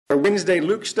Our Wednesday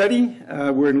Luke study,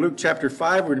 we're in Luke chapter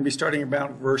 5. We're going to be starting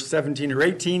about verse 17 or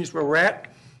 18 is where we're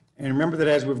at. And remember that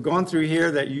as we've gone through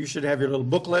here that you should have your little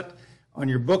booklet. On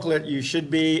your booklet, you should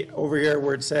be over here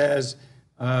where it says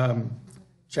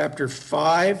chapter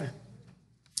 5.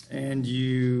 And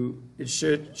it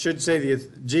should say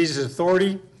Jesus'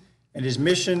 authority and his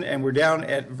mission. And we're down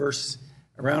at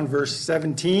around verse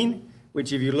 17,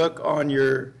 which if you look on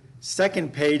your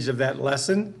second page of that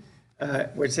lesson,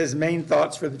 where it says main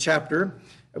thoughts for the chapter,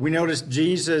 we notice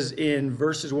Jesus in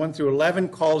verses 1 through 11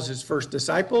 calls his first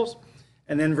disciples,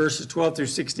 and then verses 12 through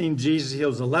 16, Jesus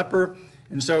heals a leper.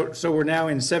 And so we're now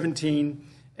in 17,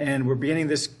 and we're beginning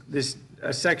this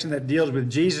section that deals with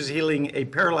Jesus healing a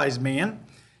paralyzed man.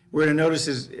 We're going to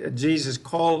notice Jesus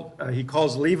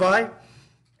calls Levi,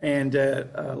 and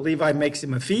Levi makes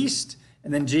him a feast,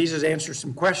 and then Jesus answers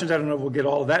some questions. I don't know if we'll get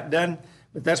all of that done,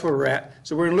 but that's where we're at.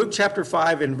 So we're in Luke chapter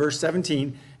 5 and verse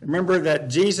 17. Remember that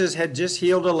Jesus had just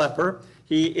healed a leper.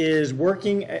 He is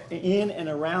working in and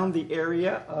around the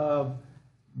area of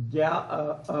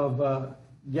Galilee,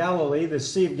 the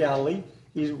Sea of Galilee.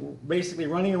 He's basically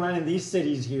running around in these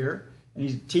cities here, and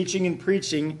he's teaching and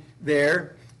preaching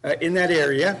there in that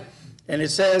area. And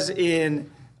it says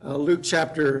in Luke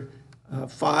chapter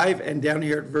 5 and down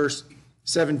here at verse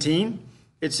 17,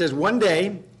 it says, one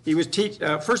day, he was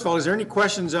first of all, is there any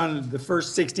questions on the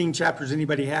first 16 chapters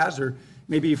anybody has? Or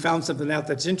maybe you found something out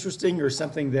that's interesting or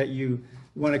something that you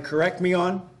want to correct me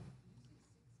on?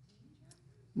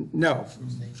 No,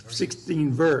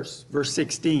 16 verse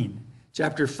 16.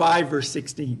 Chapter 5, verse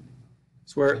 16.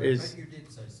 It's where it is. You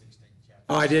did say 16 chapters.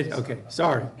 Oh, I did? Okay,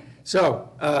 sorry. So,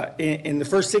 in the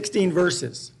first 16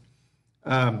 verses,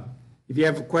 if you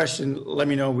have a question, let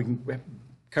me know. We can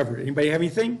cover it. Anybody have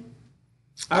anything?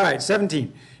 All right,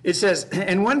 17. It says,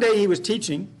 and one day he was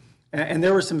teaching, and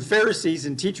there were some Pharisees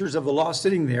and teachers of the law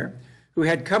sitting there who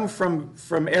had come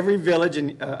from every village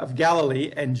of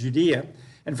Galilee and Judea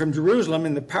and from Jerusalem,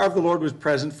 and the power of the Lord was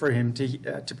present for him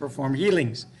to perform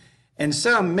healings. And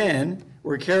some men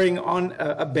were carrying on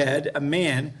a bed a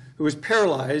man who was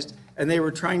paralyzed, and they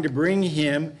were trying to bring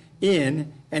him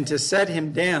in and to set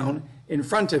him down in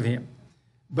front of him.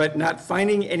 But not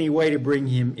finding any way to bring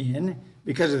him in,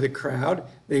 because of the crowd,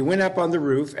 they went up on the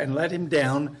roof and let him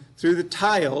down through the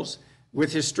tiles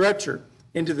with his stretcher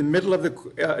into the middle of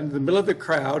the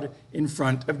crowd in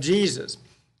front of Jesus.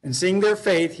 And seeing their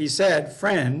faith, he said,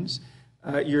 friends,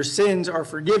 your sins are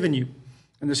forgiven you.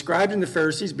 And the scribes and the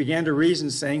Pharisees began to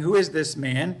reason, saying, who is this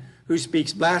man who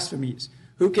speaks blasphemies?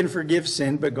 Who can forgive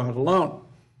sin but God alone?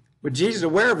 But Jesus,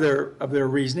 aware of their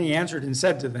reasoning, answered and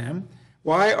said to them,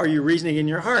 why are you reasoning in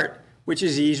your heart? Which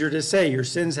is easier to say, your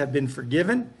sins have been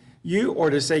forgiven you, or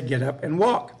to say, get up and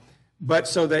walk? But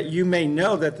so that you may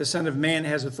know that the Son of Man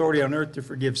has authority on earth to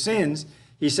forgive sins,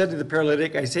 he said to the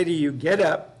paralytic, I say to you, get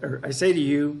up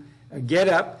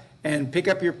and pick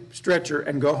up your stretcher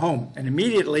and go home. And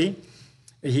immediately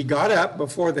he got up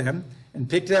before them and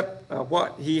picked up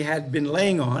what he had been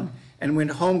laying on and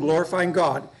went home glorifying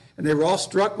God. And they were all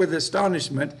struck with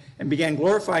astonishment and began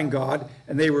glorifying God,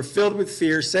 and they were filled with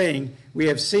fear, saying, we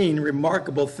have seen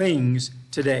remarkable things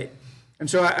today. And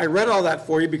so I read all that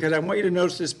for you because I want you to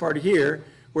notice this part here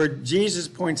where Jesus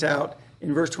points out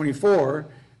in verse 24,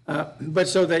 but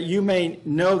so that you may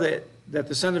know that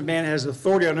the Son of Man has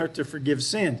authority on earth to forgive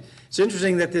sin. It's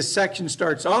interesting that this section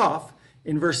starts off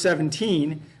in verse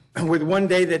 17 with one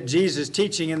day that Jesus is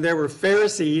teaching, and there were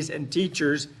Pharisees and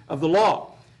teachers of the law.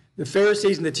 The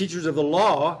Pharisees and the teachers of the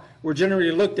law were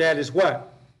generally looked at as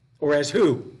what? Or as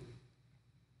who?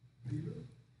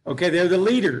 Okay, they're the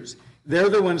leaders. They're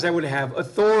the ones that would have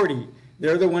authority.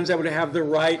 They're the ones that would have the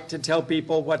right to tell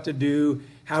people what to do,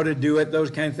 how to do it, those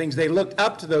kind of things. They looked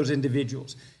up to those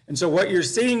individuals. And so what you're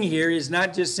seeing here is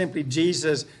not just simply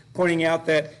Jesus pointing out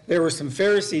that there were some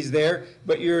Pharisees there,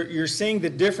 but you're seeing the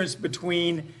difference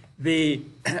between the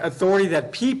authority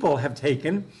that people have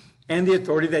taken and the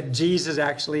authority that Jesus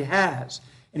actually has.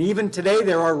 And even today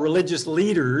there are religious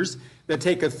leaders that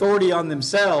take authority on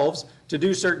themselves to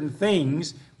do certain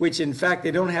things, which in fact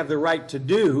they don't have the right to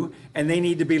do, and they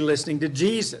need to be listening to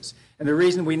Jesus. And the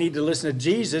reason we need to listen to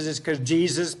Jesus is because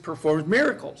Jesus performs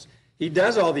miracles. He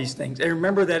does all these things. And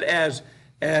remember that as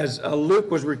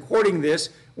Luke was recording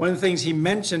this, one of the things he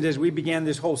mentioned as we began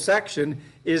this whole section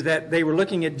is that they were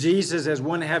looking at Jesus as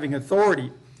one having authority.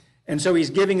 And so he's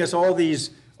giving us all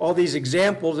these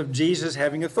examples of Jesus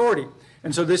having authority.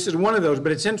 And so this is one of those.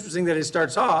 But it's interesting that it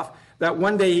starts off that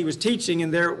one day he was teaching,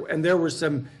 and there were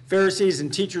some Pharisees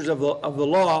and teachers of the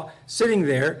law sitting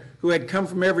there who had come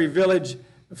from every village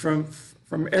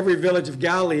of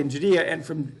Galilee and Judea and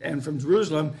from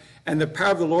Jerusalem, and the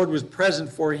power of the Lord was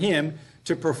present for him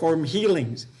to perform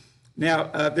healings.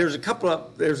 Now, there's a couple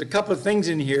of things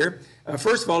in here.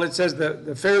 First of all, it says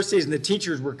the Pharisees and the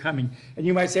teachers were coming. And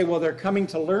you might say, well, they're coming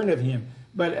to learn of him.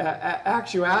 But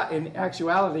in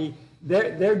actuality,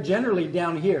 they're generally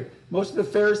down here. Most of the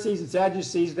Pharisees and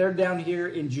Sadducees, they're down here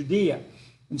in Judea.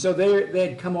 And so they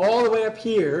had come all the way up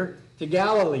here to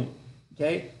Galilee.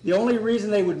 Okay? The only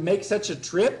reason they would make such a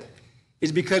trip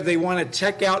is because they want to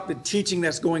check out the teaching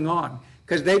that's going on.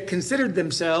 Because they considered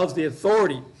themselves the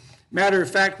authority. Matter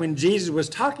of fact, when Jesus was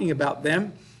talking about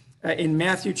them in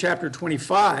Matthew chapter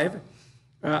 24,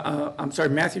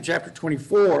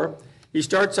 he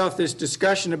starts off this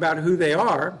discussion about who they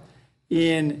are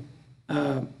in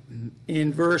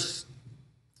verse,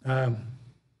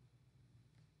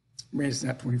 it's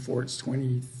not 24, it's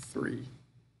 23.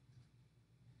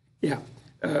 Yeah,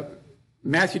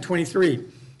 Matthew 23.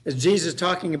 As Jesus is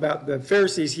talking about the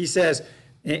Pharisees, he says,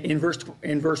 in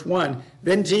verse 1,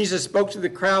 then Jesus spoke to the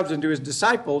crowds and to his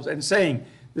disciples and saying,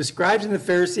 the scribes and the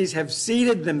Pharisees have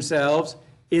seated themselves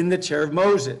in the chair of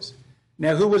Moses.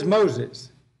 Now, who was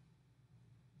Moses?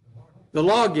 The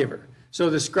lawgiver.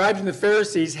 So the scribes and the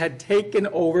Pharisees had taken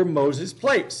over Moses'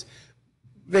 place.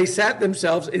 They sat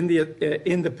themselves in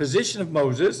the position of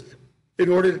Moses in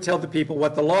order to tell the people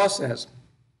what the law says.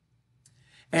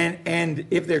 And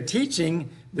if they're teaching,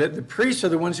 the priests are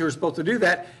the ones who are supposed to do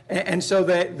that, and so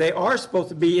they are supposed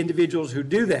to be individuals who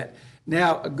do that.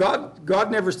 Now,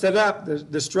 God never set up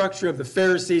the structure of the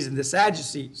Pharisees and the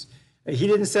Sadducees. He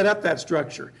didn't set up that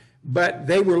structure, but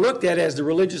they were looked at as the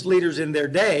religious leaders in their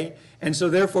day, and so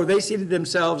therefore they seated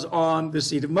themselves on the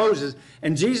seat of Moses.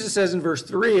 And Jesus says in verse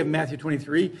 3 of Matthew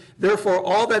 23, therefore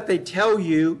all that they tell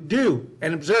you, do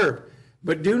and observe,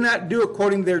 but do not do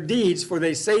according to their deeds, for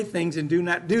they say things and do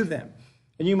not do them.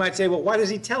 And you might say, well, why does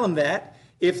he tell them that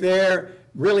if they're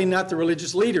really not the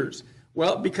religious leaders?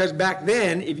 Well, because back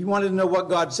then, if you wanted to know what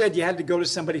God said, you had to go to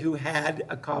somebody who had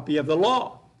a copy of the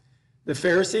law. The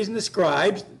Pharisees and the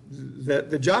scribes,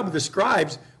 the job of the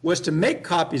scribes was to make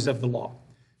copies of the law.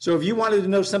 So if you wanted to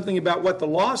know something about what the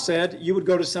law said, you would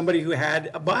go to somebody who had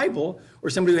a Bible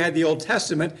or somebody who had the Old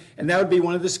Testament, and that would be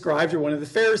one of the scribes or one of the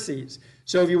Pharisees.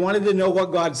 So if you wanted to know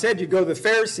what God said, you'd go to the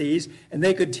Pharisees, and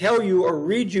they could tell you or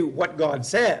read you what God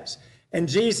says. And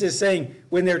Jesus is saying,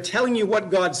 when they're telling you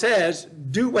what God says,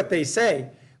 do what they say,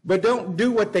 but don't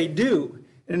do what they do.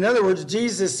 In other words,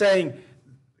 Jesus is saying,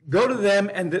 go to them,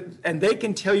 and they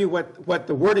can tell you what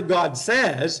the Word of God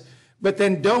says, but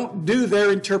then don't do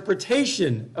their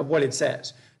interpretation of what it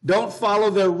says. Don't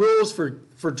follow their rules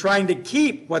for trying to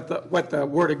keep what the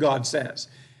Word of God says.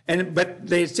 But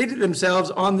they seated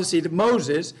themselves on the seat of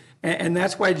Moses, and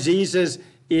that's why Jesus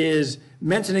is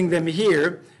mentioning them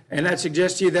here. And that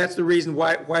suggests to you that's the reason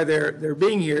why they're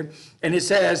being here. And it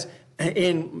says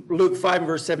in Luke 5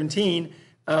 verse 17,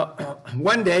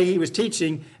 one day he was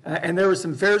teaching, and there were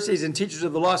some Pharisees and teachers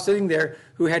of the law sitting there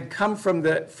who had come from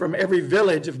every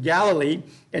village of Galilee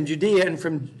and Judea and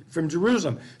from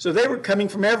Jerusalem. So they were coming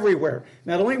from everywhere.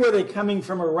 Not only were they coming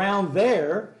from around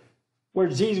there where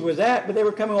Jesus was at, but they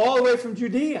were coming all the way from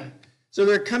Judea. So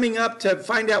they're coming up to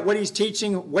find out what he's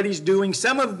teaching, what he's doing.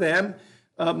 Some of them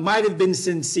might have been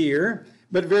sincere,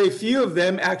 but very few of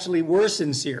them actually were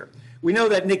sincere. We know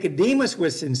that Nicodemus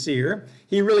was sincere.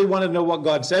 He really wanted to know what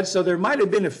God said, so there might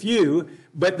have been a few,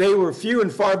 but they were few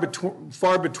and far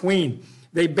between.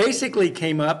 They basically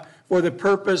came up for the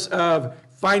purpose of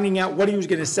finding out what he was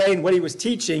going to say and what he was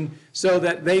teaching so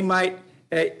that they might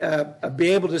be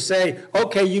able to say,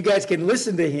 okay, you guys can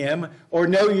listen to him, or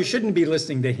no, you shouldn't be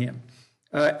listening to him.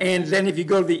 And then if you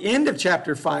go to the end of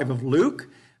chapter 5 of Luke,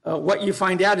 what you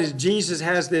find out is Jesus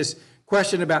has this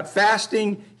question about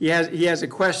fasting. He has a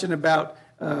question about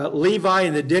Levi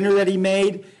and the dinner that he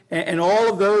made, and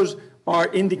all of those are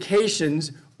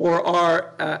indications or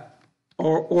are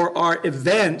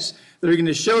events that are going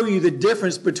to show you the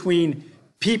difference between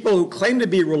people who claim to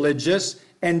be religious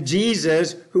and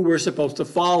Jesus, who we're supposed to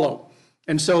follow.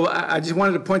 And so I just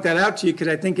wanted to point that out to you because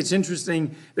I think it's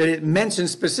interesting that it mentions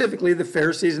specifically the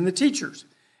Pharisees and the teachers.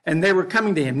 And they were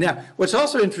coming to him. Now, what's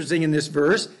also interesting in this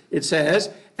verse, it says,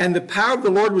 and the power of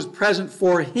the Lord was present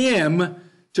for him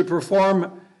to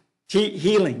perform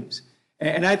healings.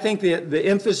 And I think the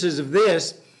emphasis of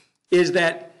this is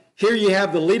that here you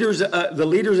have the leaders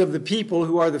of the people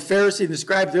who are the Pharisees and the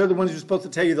scribes. They're the ones who are supposed to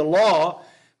tell you the law,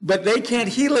 but they can't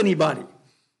heal anybody.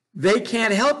 They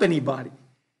can't help anybody.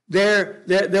 They're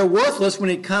worthless when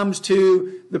it comes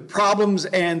to the problems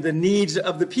and the needs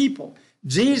of the people.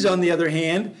 Jesus, on the other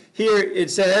hand, here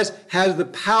it says, has the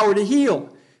power to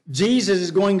heal. Jesus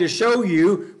is going to show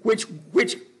you which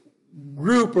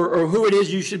group or who it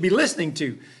is you should be listening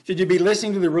to. Should you be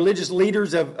listening to the religious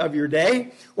leaders of your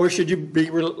day, or should you be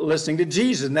listening to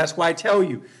Jesus? And that's why I tell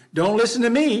you, don't listen to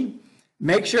me.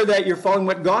 Make sure that you're following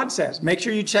what God says. Make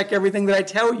sure you check everything that I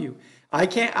tell you. I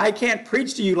can't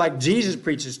preach to you like Jesus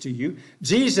preaches to you.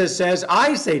 Jesus says,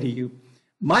 I say to you.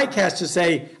 Mike has to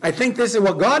say, I think this is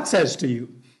what God says to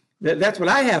you. That's what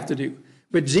I have to do.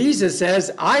 But Jesus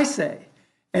says, I say.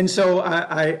 And so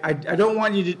I don't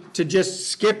want you to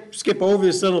just skip over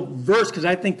this little verse, because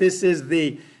I think this is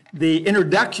the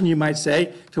introduction, you might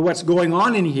say, to what's going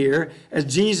on in here, as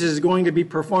Jesus is going to be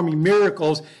performing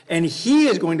miracles, and he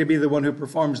is going to be the one who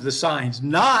performs the signs,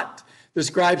 not the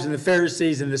scribes and the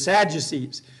Pharisees and the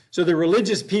Sadducees. So the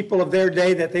religious people of their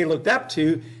day that they looked up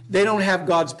to, they don't have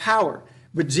God's power.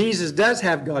 But Jesus does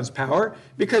have God's power,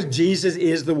 because Jesus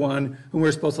is the one whom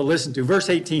we're supposed to listen to. Verse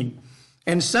 18.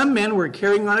 And some men were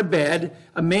carrying on a bed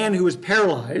a man who was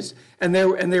paralyzed, and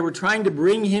they were trying to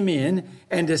bring him in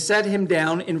and to set him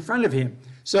down in front of him.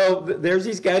 So there's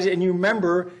these guys, and you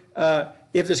remember,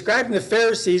 if the scribes and the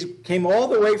Pharisees came all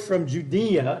the way from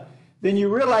Judea, then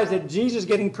you realize that Jesus is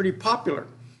getting pretty popular.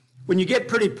 When you get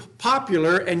pretty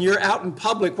popular and you're out in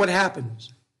public, what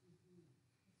happens?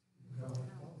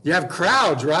 You have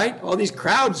crowds, right? All these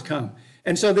crowds come.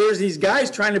 And so there's these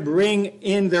guys trying to bring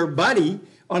in their buddy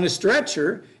on a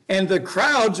stretcher, and the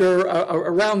crowds are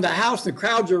around the house, the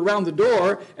crowds are around the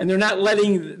door, and they're not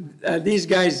letting these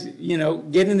guys,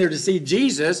 get in there to see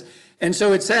Jesus. And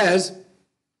so it says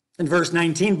in verse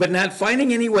 19, but not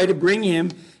finding any way to bring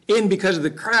him in because of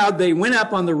the crowd, they went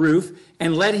up on the roof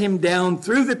and let him down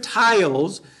through the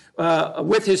tiles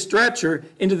with his stretcher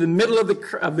into the middle of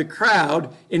the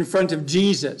crowd in front of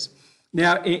Jesus.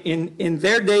 Now, in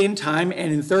their day and time,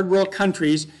 and in third world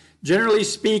countries, generally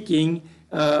speaking,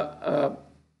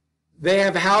 they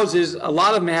have houses, a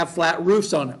lot of them have flat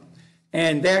roofs on them,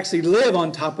 and they actually live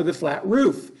on top of the flat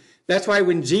roof. That's why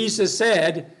when Jesus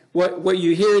said, what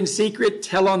you hear in secret,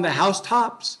 tell on the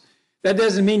housetops, that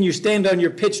doesn't mean you stand on your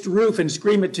pitched roof and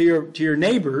scream it to your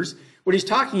neighbors. What he's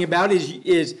talking about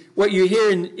is what you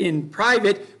hear in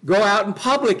private, go out in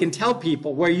public and tell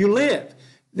people where you live.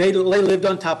 They lived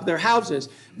on top of their houses.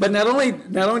 But not only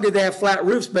did they have flat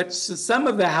roofs, but some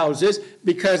of the houses,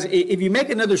 because if you make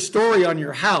another story on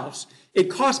your house, it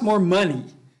costs more money,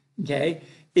 okay?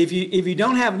 If you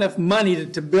don't have enough money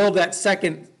to build that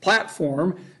second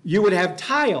platform, you would have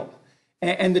tile.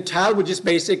 And the tile would just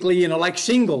basically, like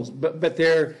shingles, but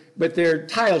they're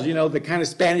tiles, the kind of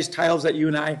Spanish tiles that you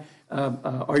and I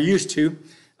are used to.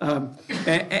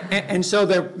 And so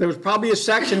there was probably a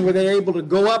section where they were able to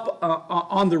go up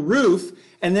on the roof,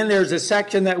 and then there's a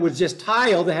section that was just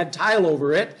tile, that had tile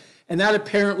over it, and that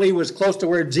apparently was close to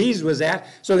where Jesus was at,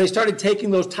 so they started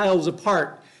taking those tiles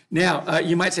apart. Now,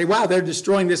 you might say, wow, they're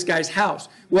destroying this guy's house.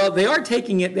 Well, they are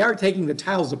taking the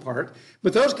tiles apart,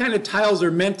 but those kind of tiles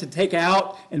are meant to take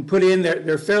out and put in.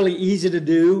 They're fairly easy to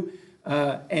do.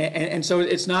 And so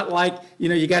it's not like,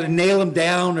 you got to nail them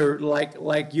down, or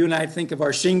like you and I think of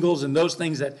our shingles and those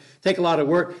things that take a lot of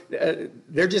work.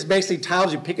 They're just basically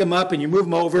tiles. You pick them up and you move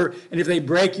them over, and if they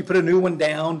break, you put a new one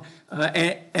down.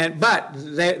 But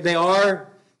they are,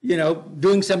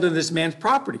 doing something to this man's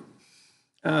property.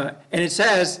 And it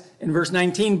says in verse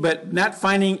 19, but not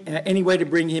finding any way to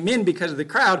bring him in because of the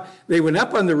crowd, they went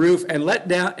up on the roof and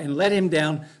let him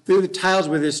down through the tiles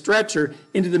with his stretcher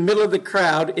into the middle of the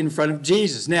crowd in front of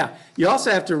Jesus. Now, you also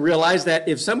have to realize that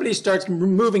if somebody starts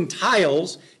removing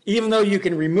tiles, even though you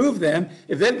can remove them,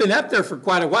 if they've been up there for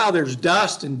quite a while, there's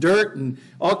dust and dirt and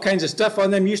all kinds of stuff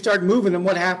on them. You start moving them,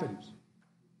 what happens?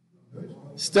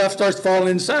 Stuff starts falling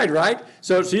inside, right?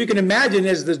 So you can imagine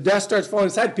as the dust starts falling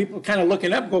inside, people kind of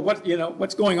looking up, go,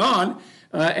 what's going on?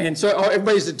 And so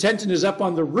everybody's attention is up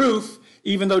on the roof,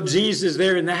 even though Jesus is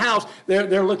there in the house.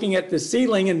 They're looking at the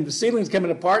ceiling, and the ceiling's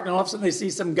coming apart, and all of a sudden they see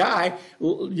some guy,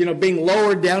 being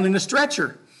lowered down in a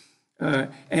stretcher.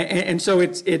 And so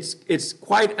it's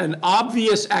quite an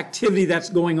obvious activity that's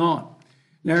going on.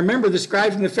 Now remember, the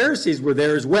scribes and the Pharisees were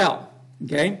there as well,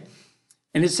 okay?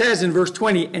 And it says in verse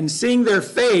 20, and seeing their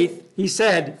faith, he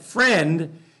said,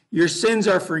 friend, your sins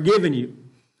are forgiven you.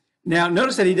 Now,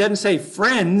 notice that he doesn't say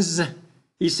friends,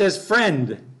 he says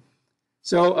friend.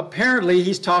 So apparently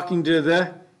he's talking to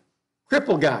the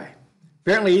crippled guy.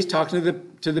 Apparently he's talking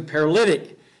to the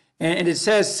paralytic. And it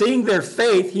says, seeing their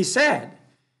faith, he said.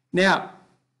 Now,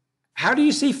 how do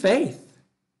you see faith?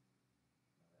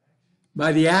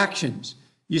 By the actions.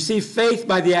 You see faith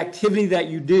by the activity that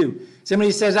you do.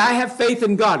 Somebody says, I have faith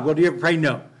in God. Well, do you ever pray?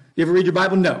 No. Do you ever read your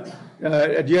Bible? No.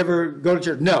 Do you ever go to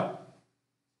church? No.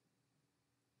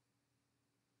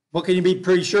 What can you be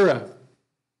pretty sure of?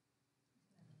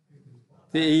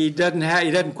 He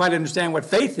doesn't quite understand what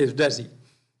faith is, does he?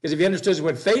 Because if he understood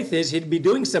what faith is, he'd be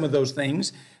doing some of those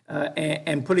things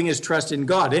and putting his trust in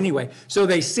God anyway. So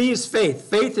they see his faith.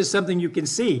 Faith is something you can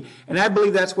see. And I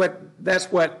believe that's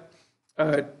what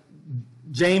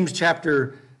James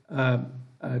chapter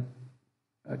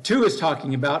 2 is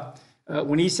talking about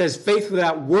when he says faith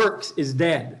without works is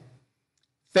dead.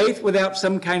 Faith without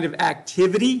some kind of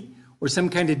activity or some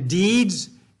kind of deeds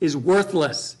is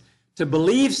worthless. To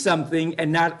believe something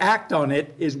and not act on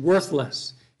it is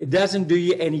worthless. It doesn't do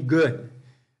you any good.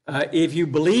 If you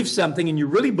believe something and you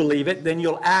really believe it, then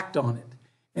you'll act on it.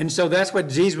 And so that's what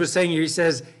Jesus was saying here. He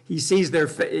says he sees their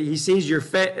faith.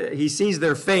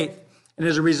 And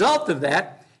as a result of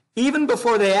that, even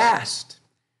before they asked,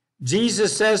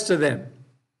 Jesus says to them,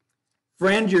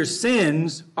 "Friend, your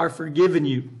sins are forgiven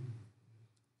you."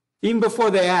 Even before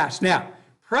they asked. Now,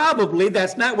 probably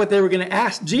that's not what they were going to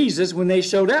ask Jesus when they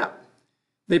showed up.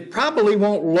 They probably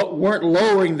weren't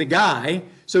lowering the guy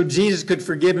so Jesus could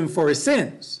forgive him for his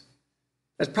sins.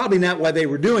 That's probably not why they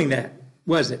were doing that,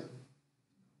 was it?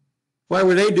 Why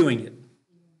were they doing it?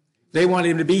 They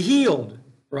wanted him to be healed,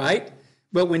 right?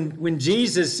 But when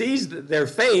Jesus sees their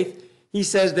faith, he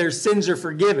says their sins are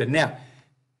forgiven. Now,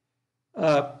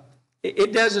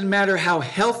 it doesn't matter how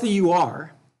healthy you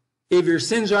are. If your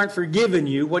sins aren't forgiven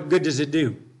you, what good does it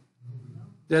do?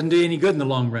 Doesn't do you any good in the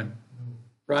long run,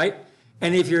 right?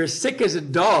 And if you're as sick as a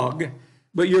dog,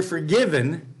 but you're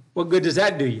forgiven, what good does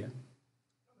that do you?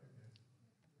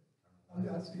 I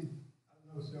know several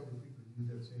people use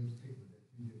that same statement that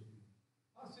you just used.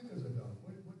 How sick as a dog?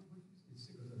 What is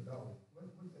sick as a dog?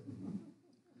 What's that mean?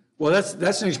 Well,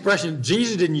 that's an expression.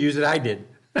 Jesus didn't use it. I did.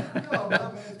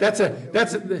 That's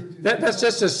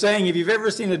just a saying. If you've ever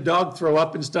seen a dog throw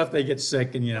up and stuff, they get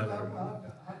sick, and you know.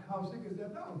 How sick is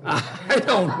that dog? I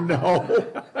don't know.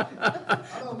 I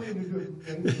don't mean to do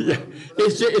it. Yeah,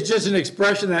 it's just an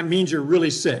expression that means you're really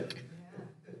sick.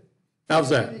 How's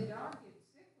that? When the dog gets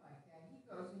sick like that, he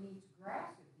goes and eats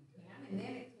grass if he can, and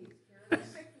then it takes care of the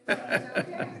sickness.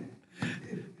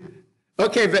 It's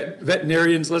okay. Okay,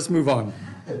 veterinarians, let's move on.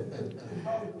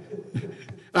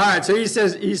 All right, so he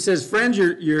says, friend,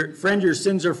 your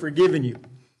sins are forgiven you.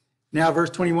 Now, verse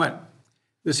 21.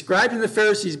 The scribes and the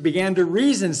Pharisees began to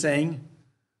reason, saying,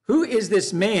 who is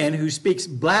this man who speaks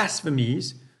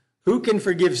blasphemies? Who can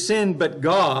forgive sin but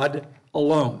God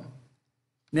alone?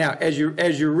 Now, as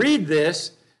you read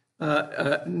this,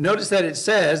 notice that it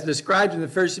says, the scribes and the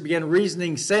Pharisees began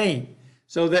reasoning, saying.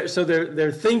 So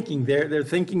they're thinking. They're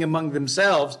thinking among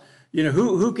themselves, you know,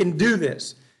 who can do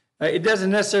this? It doesn't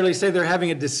necessarily say they're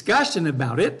having a discussion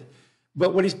about it,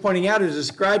 but what he's pointing out is the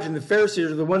scribes and the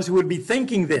Pharisees are the ones who would be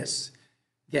thinking this.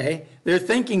 Okay? They're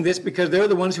thinking this because they're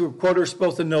the ones who, quote, are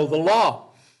supposed to know the law.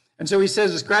 And so he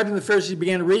says, the scribes and the Pharisees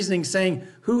began reasoning, saying,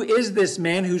 who is this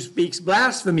man who speaks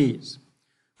blasphemies?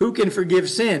 Who can forgive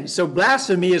sins? So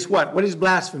blasphemy is what? What is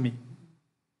blasphemy?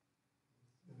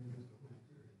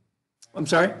 I'm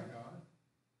sorry?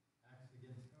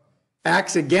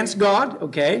 Acts against God,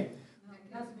 okay.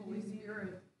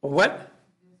 What?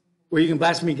 Well, you can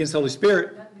blaspheme against the Holy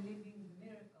Spirit.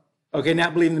 Okay,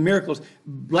 not believing the miracles.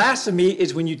 Blasphemy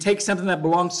is when you take something that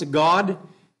belongs to God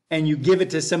and you give it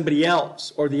to somebody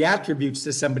else, or the attributes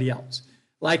to somebody else.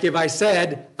 Like if I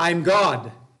said, I'm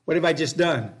God, what have I just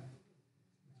done?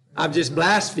 I've just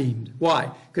blasphemed.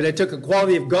 Why? Because I took a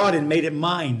quality of God and made it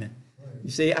mine. You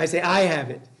see, I say, I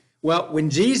have it. Well, when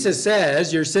Jesus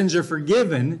says your sins are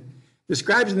forgiven, the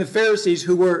scribes and the Pharisees,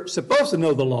 who were supposed to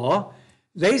know the law,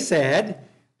 they said,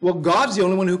 well, God's the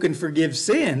only one who can forgive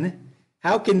sin.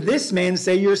 How can this man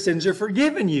say your sins are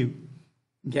forgiven you?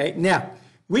 Okay, now,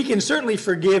 we can certainly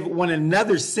forgive one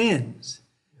another's sins.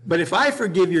 But if I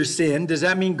forgive your sin, does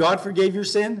that mean God forgave your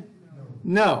sin?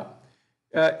 No.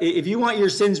 If you want your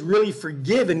sins really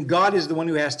forgiven, God is the one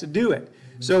who has to do it.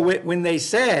 So when they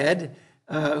said,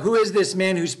 who is this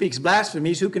man who speaks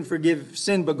blasphemies? Who can forgive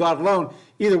sin but God alone?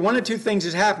 Either one of two things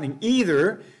is happening.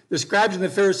 Either the scribes and the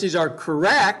Pharisees are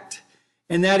correct,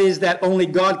 and that is that only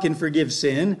God can forgive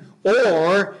sin,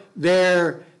 or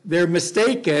they're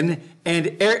mistaken,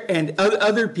 and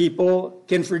other people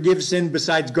can forgive sin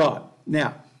besides God.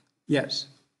 Now, yes.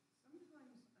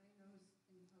 Sometimes I notice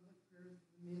in public prayers,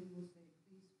 the men will say,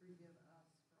 please forgive us for all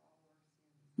our sins.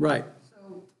 Right.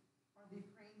 So are they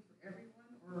praying for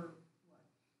everyone, or what?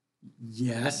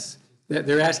 Yes.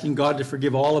 They're asking God to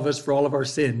forgive all of us for all of our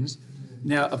sins.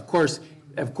 Now, of course,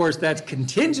 that's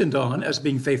contingent on us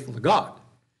being faithful to God.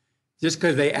 Just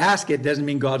because they ask it doesn't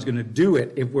mean God's going to do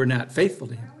it if we're not faithful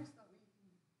to him. I always thought we just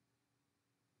ask for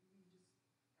our sins.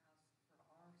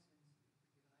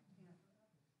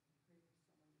 I can't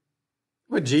pray for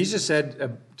What Jesus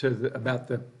said about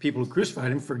the people who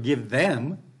crucified him, forgive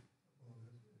them.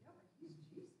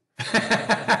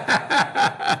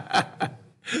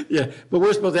 Yeah, but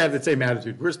we're supposed to have the same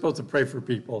attitude. We're supposed to pray for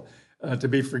people to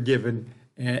be forgiven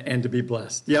and to be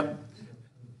blessed. Yep.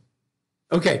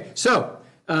 Okay, so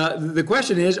the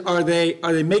question is, are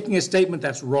they making a statement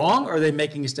that's wrong, or are they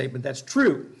making a statement that's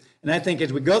true? And I think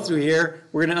as we go through here,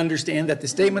 we're going to understand that the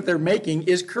statement they're making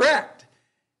is correct.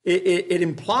 It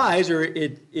implies, or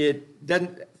it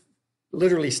doesn't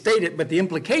literally state it, but the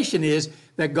implication is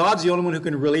that God's the only one who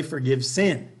can really forgive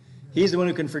sin. He's the one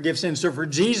who can forgive sin. So for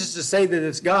Jesus to say to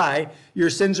this guy, your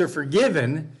sins are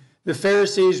forgiven, the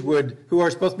Pharisees would, who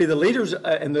are supposed to be the leaders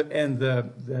and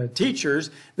the teachers,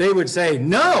 they would say,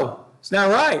 no, it's not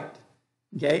right.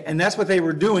 Okay, and that's what they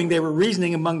were doing. They were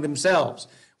reasoning among themselves.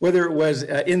 Whether it was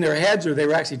in their heads or they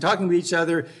were actually talking to each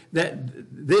other, that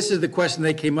this is the question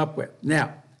they came up with.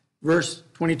 Now, verse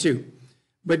 22.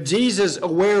 But Jesus,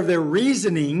 aware of their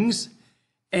reasonings,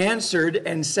 answered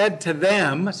and said to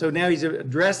them, so now he's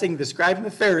addressing the scribes and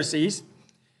the Pharisees.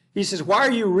 He says, why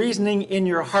are you reasoning in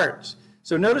your hearts?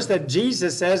 So notice that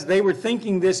Jesus says they were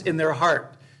thinking this in their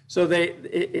heart. So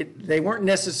they weren't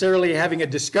necessarily having a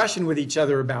discussion with each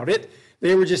other about it.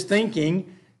 They were just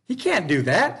thinking, he can't do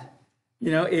that.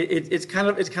 You know, it's kind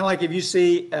of like if you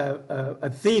see a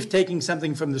thief taking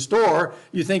something from the store,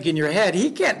 you think in your head,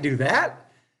 he can't do that.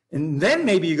 And then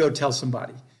maybe you go tell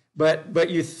somebody. But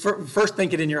you first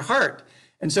think it in your heart.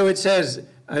 And so it says,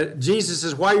 Jesus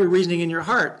says, why are you reasoning in your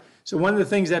heart? So one of the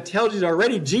things that tells you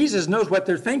already, Jesus knows what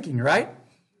they're thinking, right?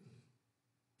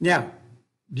 Now,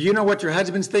 do you know what your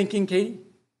husband's thinking, Katie?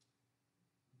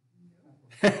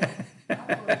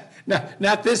 No,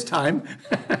 not this time.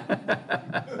 Well,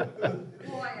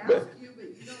 I asked you, but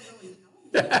you don't really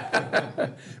tell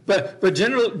me.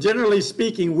 But generally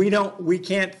speaking, we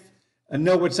can't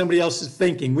know what somebody else is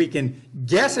thinking. We can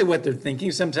guess at what they're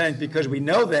thinking. Sometimes because we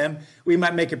know them, we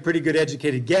might make a pretty good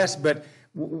educated guess, but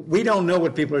we don't know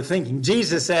what people are thinking.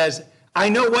 Jesus says, I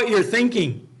know what you're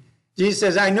thinking. Jesus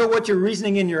says, I know what you're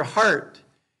reasoning in your heart.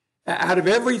 Out of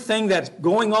everything that's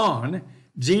going on,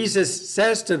 Jesus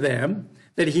says to them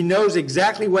that he knows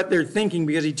exactly what they're thinking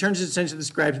because he turns his attention to the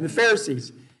scribes and the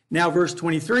Pharisees. Now, verse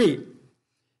 23,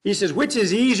 he says, which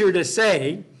is easier to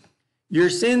say, your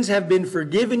sins have been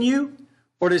forgiven you,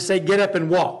 or to say, get up and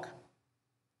walk?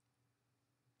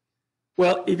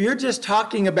 Well, if you're just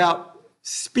talking about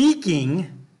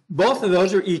speaking, both of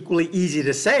those are equally easy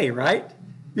to say, right?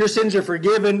 Your sins are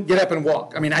forgiven, get up and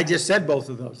walk. I mean, I just said both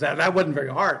of those. That wasn't very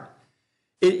hard.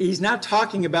 He's not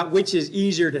talking about which is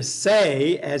easier to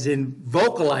say, as in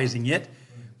vocalizing it.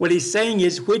 What he's saying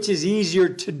is which is easier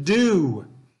to do.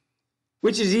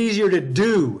 Which is easier to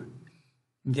do.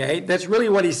 Okay, that's really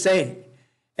what he's saying.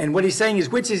 And what he's saying is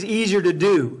which is easier to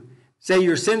do. Say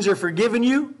your sins are forgiven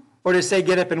you, or to say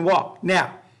get up and walk.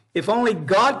 Now, if only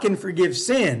God can forgive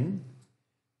sin,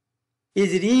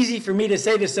 is it easy for me to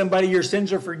say to somebody your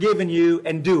sins are forgiven you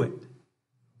and do it?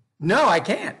 No, I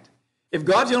can't. If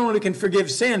God's the only one who can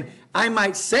forgive sin, I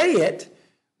might say it,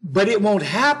 but it won't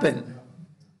happen.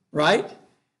 Right?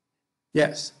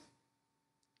 Yes.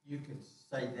 You can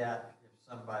say that if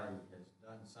somebody has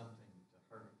done something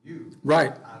to hurt you.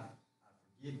 Right. I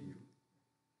forgive you.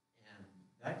 And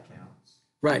that counts.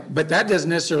 Right. But that doesn't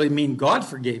necessarily mean God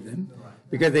forgave them,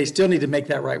 because they still need to make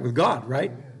that right with God,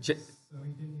 right? So he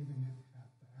didn't even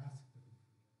have to ask them.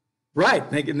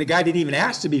 Right. And the guy didn't even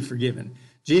ask to be forgiven.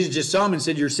 Jesus just saw him and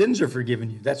said, your sins are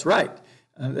forgiven you. That's right.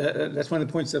 That's one of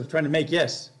the points I was trying to make.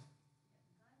 Yes.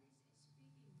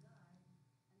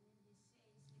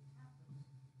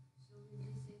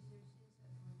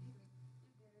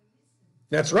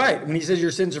 That's right. When he says your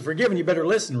sins are forgiven, you better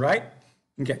listen, right?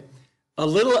 Okay. A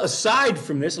little aside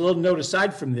from this, a little note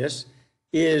aside from this,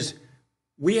 is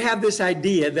we have this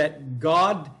idea that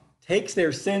God takes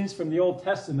their sins from the Old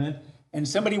Testament, and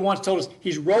somebody once told us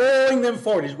he's rolling them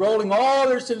forward. He's rolling all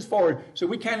their sins forward. So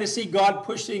we kind of see God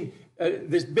pushing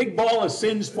this big ball of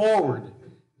sins forward,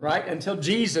 right, until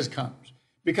Jesus comes.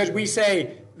 Because we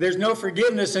say there's no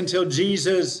forgiveness until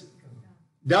Jesus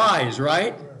dies,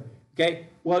 right? Okay.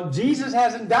 Well, Jesus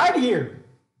hasn't died here.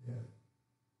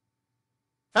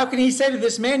 How can he say to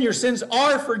this man, your sins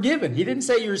are forgiven? He didn't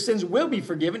say your sins will be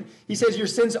forgiven. He says your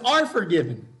sins are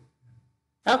forgiven.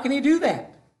 How can he do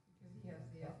that?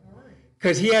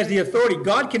 Because he has the authority.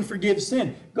 God can forgive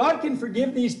sin. God can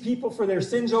forgive these people for their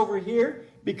sins over here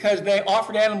because they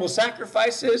offered animal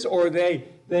sacrifices or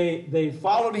they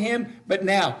followed him. But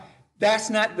now,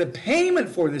 that's not the payment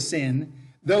for the sin,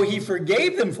 though he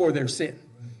forgave them for their sin.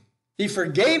 He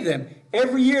forgave them.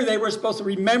 Every year they were supposed to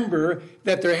remember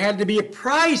that there had to be a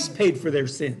price paid for their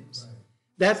sins.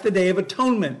 That's the Day of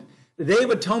Atonement. The Day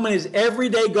of Atonement is every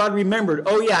day God remembered,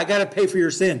 oh yeah, I got to pay for your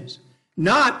sins.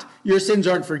 Not your sins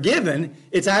aren't forgiven.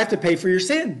 It's I have to pay for your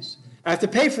sins. I have to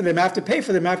pay for them. I have to pay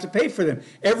for them. I have to pay for them.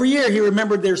 Every year he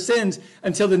remembered their sins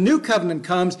until the new covenant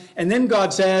comes. And then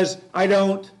God says, I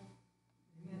don't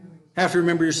have to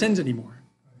remember your sins anymore.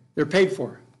 They're paid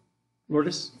for.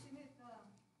 Lourdes? Isn't it,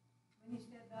 when he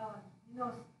said, he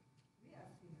knows we are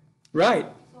sinners. Right.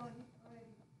 So he already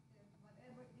said,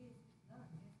 whatever it is done.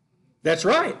 That's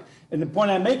right. And the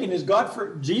point I'm making is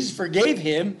Jesus forgave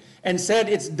him and said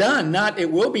it's done, not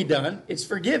it will be done. It's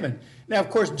forgiven. Now, of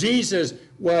course, Jesus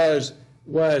was,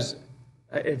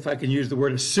 if I can use the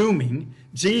word assuming,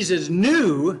 Jesus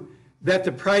knew that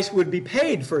the price would be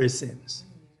paid for his sins.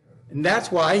 And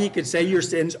that's why he could say your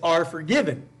sins are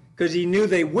forgiven, because he knew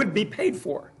they would be paid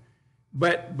for.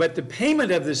 But the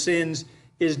payment of the sins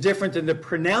is different than the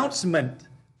pronouncement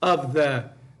of the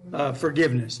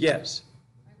forgiveness. Yes.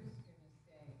 I was going to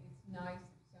say, it's nice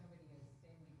if somebody has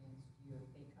sinned against you, if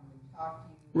they come and talk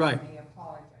to you, Right. and they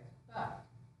apologize. But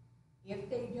if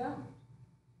they don't,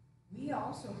 we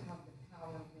also have the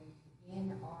power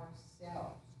within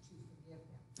ourselves to forgive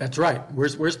them. That's right.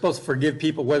 We're supposed to forgive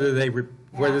people whether they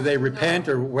repent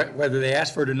or whether they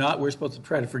ask for it or not. We're supposed to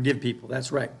try to forgive people.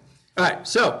 That's right. All right.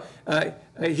 So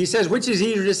he says, which is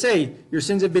easier to say, your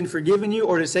sins have been forgiven you,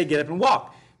 or to say, get up and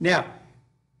walk? Now,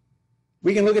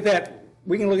 we can look at that.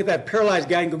 We can look at that paralyzed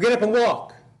guy and go, get up and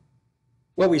walk.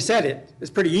 Well, we said it.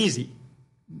 It's pretty easy.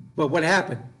 But what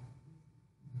happened?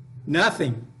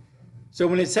 Nothing. So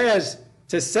when it says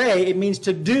to say, it means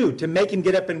to do, to make him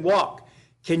get up and walk.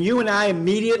 Can you and I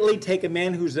immediately take a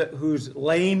man who's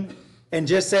lame and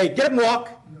just say, get up and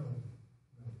walk?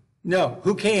 No.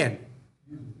 Who can?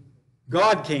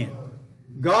 God can.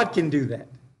 God can do that.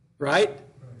 Right?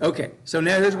 Okay. So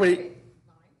now here's what he...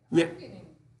 Yeah. I've been in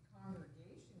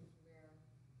congregations where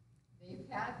they've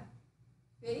had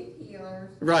faith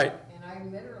healers. Right. And I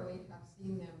literally have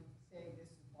seen them say, this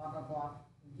is blah, blah, blah.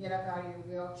 You get up out of your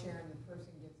wheelchair and the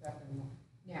person gets up and walks.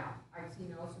 Now, I've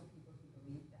seen also people who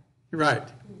believe that. Right.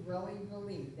 Who really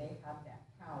believe they have that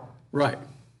power. Right.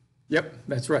 Yep,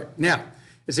 that's right. Now,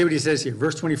 let's see what he says here.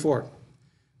 Verse 24.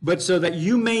 But so that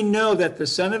you may know that the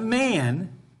Son of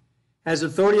Man has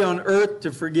authority on earth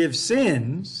to forgive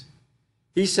sins,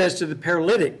 he says to the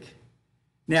paralytic.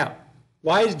 Now,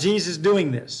 why is Jesus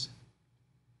doing this?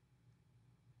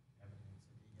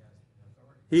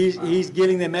 He's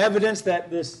giving them evidence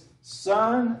that this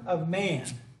Son of Man,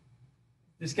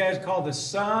 this guy is called the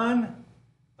Son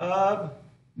of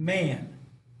Man,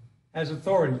 has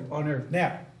authority on earth.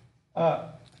 Now,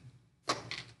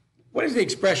 what does the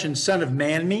expression Son of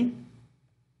Man mean?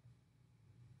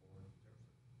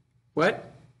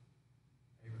 What?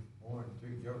 He was born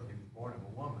through Joseph. He was born of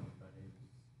a woman, but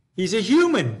He's a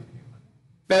human.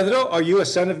 Pedro, are you a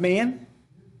son of man?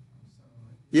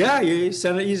 Yeah, he's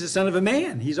a son of a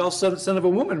man. He's also the son of a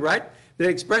woman, right? The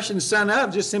expression son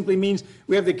of just simply means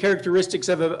we have the characteristics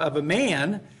of a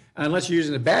man, unless you're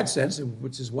using a bad sense,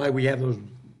 which is why we have those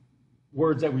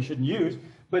words that we shouldn't use.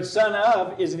 But son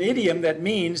of is an idiom that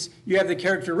means you have the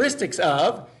characteristics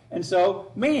of, and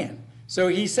so man. So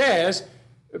he says,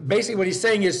 basically what he's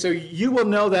saying is, so you will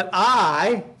know that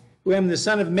I, who am the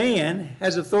Son of Man,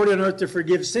 has authority on earth to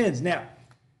forgive sins. Now,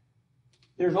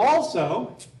 there's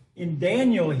also, in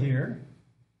Daniel here,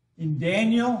 in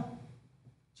Daniel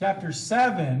chapter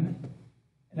 7,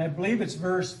 and I believe it's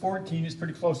verse 14, it's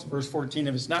pretty close to verse 14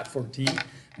 if it's not 14,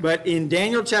 but in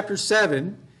Daniel chapter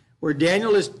 7, where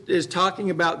Daniel is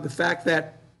talking about the fact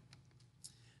that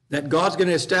God's going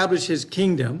to establish his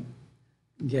kingdom,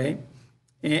 okay,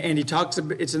 and he talks,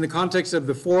 it's in the context of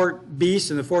the four beasts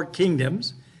and the four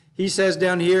kingdoms. He says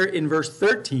down here in verse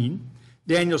 13,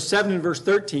 Daniel 7 and verse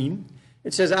 13,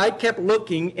 it says, I kept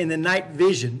looking in the night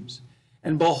visions,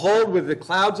 and behold, with the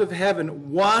clouds of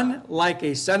heaven, one like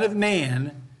a son of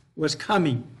man was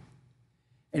coming.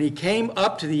 And he came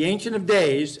up to the Ancient of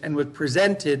Days and was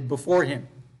presented before him.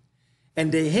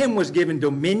 And to him was given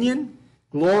dominion,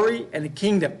 glory, and a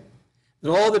kingdom, that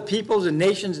all the peoples and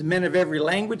nations and men of every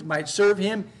language might serve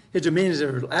him. His dominion is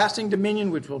everlasting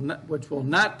dominion, which will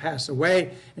not pass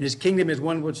away, and his kingdom is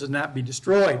one which will not be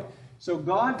destroyed. So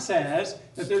God says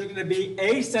that there's going to be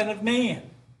a Son of Man.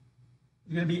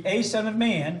 There's going to be a Son of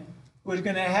Man who is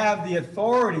going to have the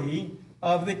authority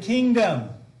of the kingdom.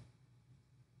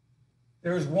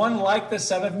 There is one like the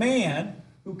Son of Man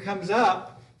who comes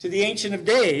up to the Ancient of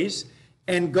Days,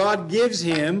 and God gives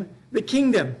him the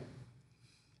kingdom.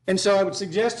 And so I would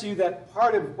suggest to you that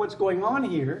part of what's going on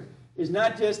here is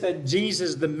not just that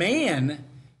Jesus the man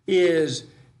has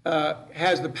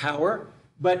the power,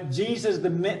 But Jesus the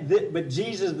man,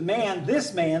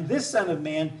 this Son of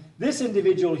Man, this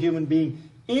individual human being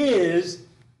is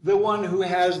the one who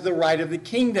has the right of the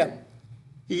kingdom.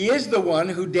 He is the one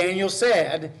who Daniel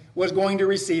said was going to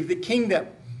receive the kingdom.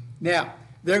 Now,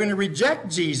 they're going to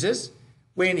reject Jesus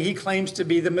when he claims to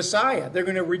be the Messiah. They're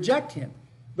going to reject him.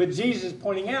 But Jesus is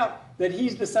pointing out that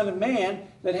he's the Son of Man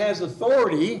that has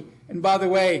authority. And by the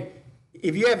way,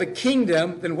 if you have a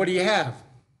kingdom, then what do you have?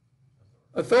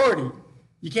 Authority.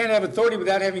 You can't have authority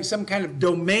without having some kind of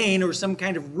domain or some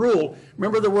kind of rule.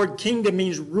 Remember, the word kingdom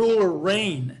means rule or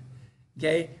reign.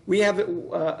 Okay? We have,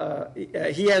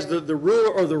 he has the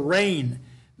rule or the reign.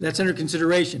 That's under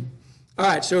consideration. All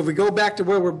right, so if we go back to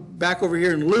where we're back over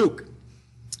here in Luke,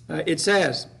 it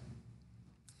says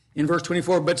in verse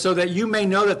 24, but so that you may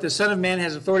know that the Son of Man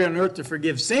has authority on earth to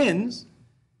forgive sins,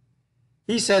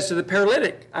 he says to the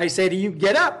paralytic, I say to you,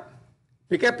 get up,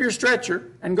 pick up your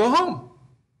stretcher, and go home.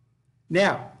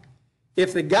 Now,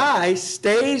 if the guy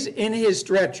stays in his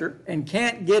stretcher and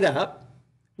can't get up,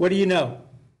 what do you know?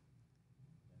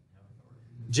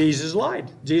 Jesus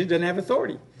lied. Jesus doesn't have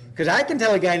authority. Because I can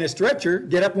tell a guy in a stretcher,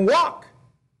 get up and walk.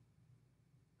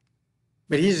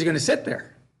 But he's just going to sit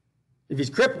there. If he's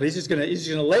crippled, he's just going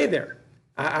to lay there.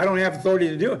 I don't have authority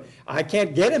to do it. I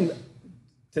can't get him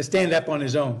to stand up on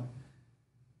his own.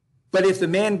 But if the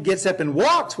man gets up and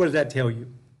walks, what does that tell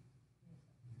you?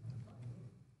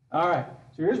 All right.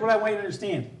 So here's what I want you to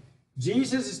understand.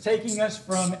 Jesus is taking us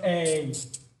from an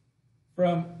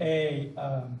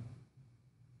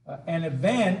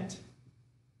event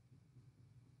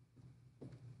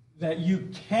that you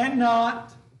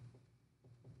cannot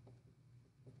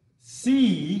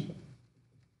see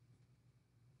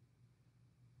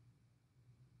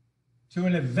to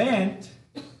an event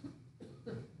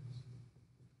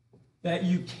that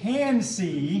you can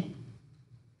see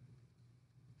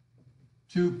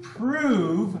to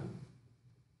prove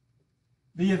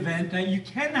the event that you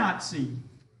cannot see.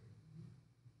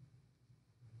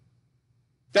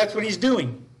 That's what he's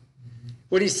doing.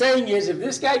 What he's saying is, if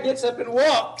this guy gets up and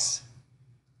walks,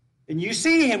 and you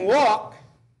see him walk,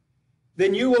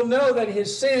 then you will know that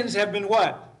his sins have been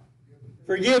what?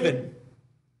 Forgiven.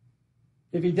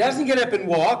 If he doesn't get up and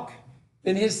walk,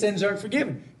 then his sins aren't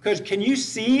forgiven. Because can you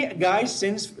see a guy's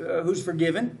sins who's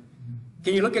forgiven?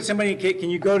 Can you look at somebody, can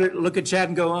you go to look at Chad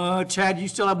and go, oh, Chad, you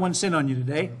still have one sin on you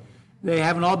today. They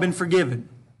haven't all been forgiven.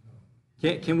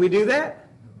 Can we do that?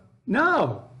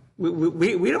 No.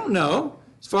 We don't know.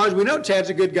 As far as we know, Chad's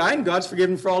a good guy and God's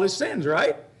forgiven for all his sins,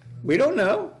 right? We don't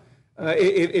know.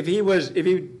 If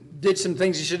he did some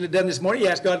things he shouldn't have done this morning, he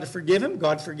asked God to forgive him.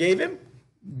 God forgave him.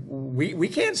 We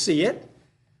can't see it.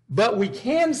 But we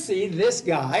can see this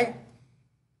guy,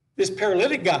 this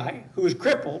paralytic guy who is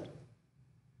crippled,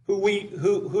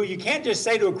 who you can't just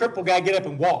say to a crippled guy, get up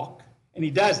and walk, and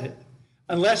he does it,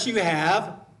 unless you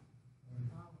have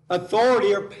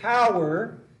authority or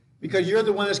power, because you're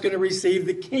the one that's going to receive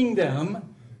the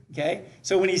kingdom. Okay?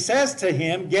 So when he says to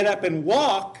him, get up and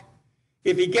walk,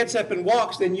 if he gets up and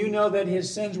walks, then you know that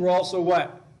his sins were also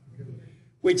what?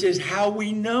 Which is how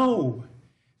we know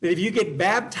that if you get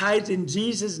baptized in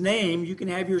Jesus' name, you can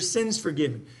have your sins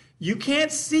forgiven. You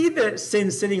can't see the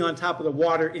sins sitting on top of the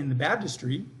water in the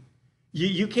baptistry.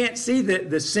 You can't see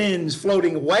the sins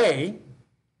floating away.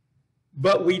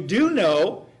 But we do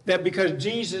know that because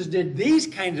Jesus did these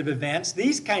kinds of events,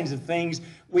 these kinds of things,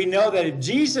 we know that if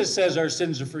Jesus says our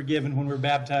sins are forgiven when we're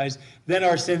baptized, then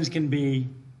our sins can be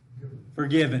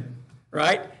forgiven.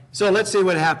 Right? So let's see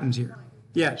what happens here.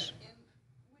 Yes? And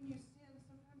when you sin,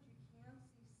 sometimes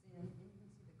you can see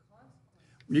sin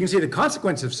and You can see the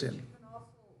consequence of sin. you can also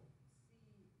see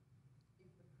if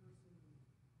the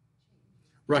person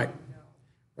changed. Right.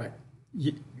 Right.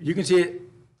 You can see it.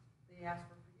 They ask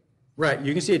for forgiveness. Right.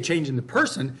 You can see a change in the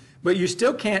person, but you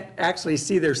still can't actually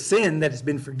see their sin that has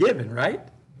been forgiven, right?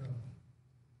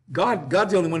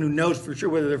 God's the only one who knows for sure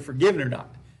whether they're forgiven or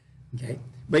not. Okay.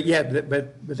 But yeah,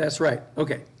 but that's right.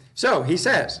 Okay. So he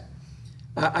says,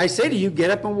 I say to you, get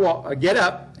up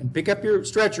and pick up your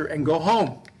stretcher and go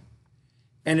home.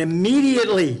 And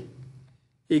immediately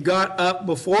he got up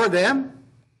before them,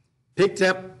 picked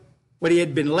up what he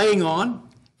had been laying on,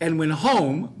 and went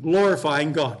home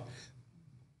glorifying God.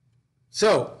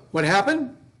 So what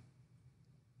happened?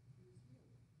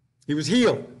 He was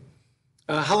healed.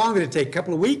 How long did it take? A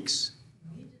couple of weeks?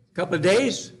 A couple of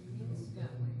days?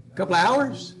 A couple of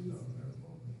hours?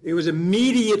 It was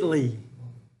immediately.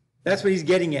 That's what he's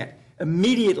getting at.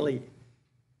 Immediately.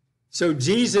 So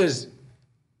Jesus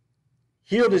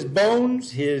healed his bones,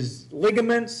 his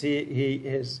ligaments,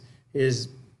 his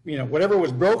whatever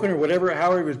was broken or whatever,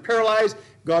 however he was paralyzed,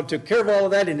 God took care of all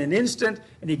of that in an instant,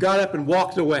 and he got up and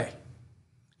walked away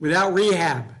without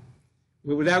rehab,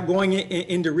 without going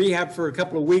into rehab for a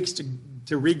couple of weeks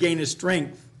to regain his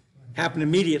strength. Happened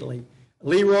immediately.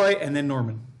 Leroy and then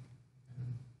Norman.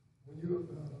 When you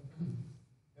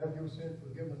have your sin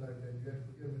forgiven like that, you have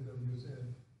forgiveness of your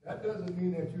sin, that doesn't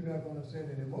mean that you're not going to sin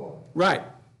anymore. Right.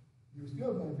 You're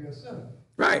still going to be a sinner.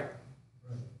 Right.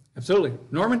 Absolutely.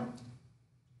 Norman?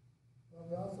 Well,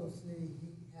 we also see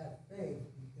he had faith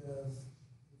because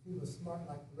if he was smart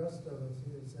like the rest of us,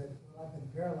 he would have said, well, I've been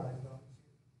paralyzed all this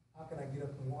year. How can I get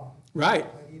up and walk? Right.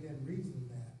 But he didn't reason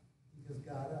that. He just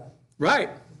got up. Right.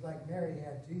 It's like Mary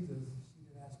had Jesus. She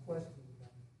didn't ask questions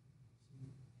about it. She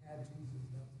had Jesus.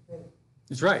 That was faith.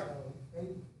 That's right. So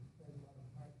faith played a lot of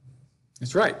part in this.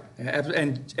 That's right.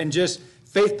 And just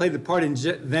faith played the part in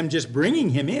them just bringing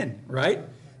him in, right?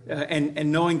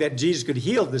 And knowing that Jesus could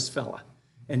heal this fella.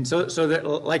 And so that,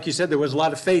 like you said, there was a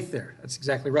lot of faith there. That's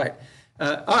exactly right.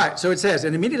 All right, so it says,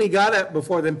 and immediately got up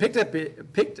before them, picked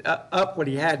up what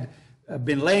he had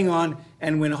been laying on,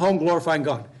 and went home glorifying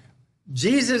God.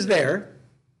 Jesus there,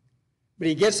 but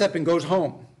he gets up and goes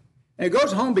home. And he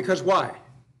goes home because why?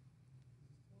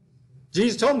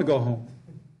 Jesus told him to go home.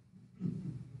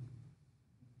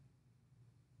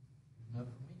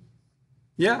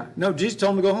 Yeah, no, Jesus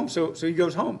told him to go home, so he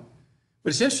goes home.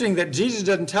 But it's interesting that Jesus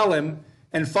doesn't tell him,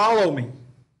 and follow me.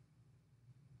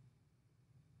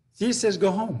 Jesus says,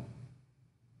 go home.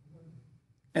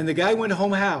 And the guy went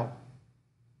home how?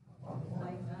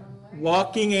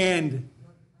 Walking and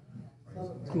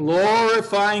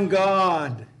glorifying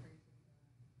God.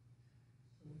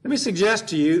 Let me suggest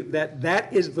to you that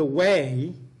that is the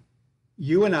way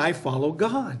you and I follow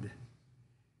God.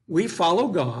 We follow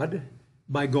God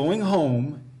by going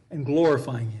home and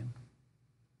glorifying him.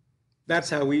 That's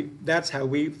how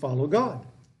we follow God.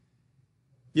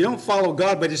 You don't follow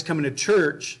God by just coming to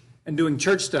church and doing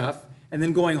church stuff and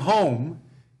then going home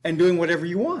and doing whatever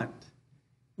you want.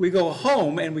 We go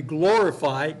home and we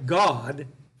glorify God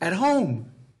at home.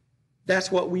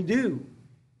 That's what we do.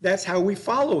 That's how we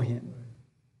follow him.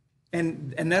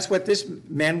 And that's what this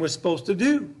man was supposed to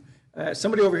do.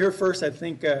 Somebody over here first, I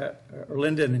think,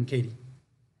 Linda and then Katie.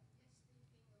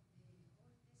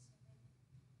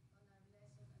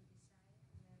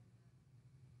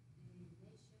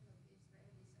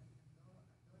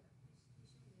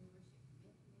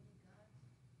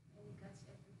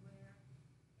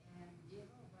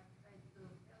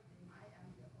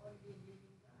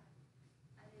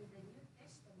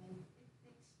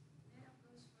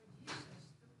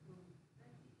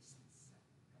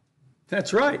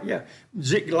 That's right, yeah.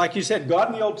 Like you said, God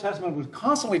in the Old Testament was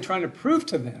constantly trying to prove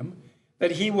to them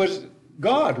that he was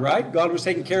God, right? God was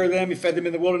taking care of them. He fed them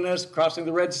in the wilderness, crossing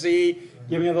the Red Sea,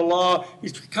 giving them the law.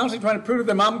 He's constantly trying to prove to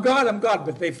them, I'm God,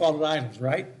 but they followed idols,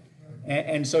 right?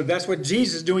 And so that's what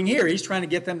Jesus is doing here. He's trying to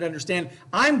get them to understand,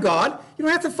 I'm God. You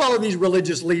don't have to follow these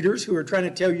religious leaders who are trying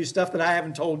to tell you stuff that I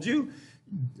haven't told you.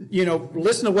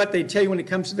 Listen to what they tell you when it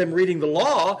comes to them reading the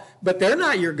law, but they're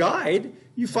not your guide.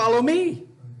 You follow me.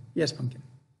 Yes, Pumpkin.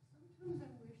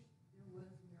 Sometimes I wish there was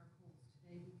miracles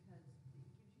today because it gives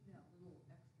you that little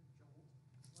extra jolt.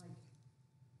 Like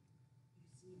you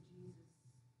see Jesus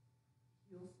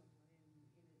heal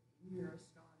someone and you're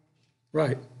astonished.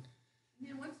 Right. And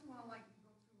then once in a while, like you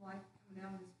go through life coming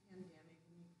out of this pandemic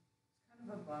and it's kind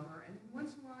of a bummer. And then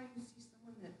once in a while you see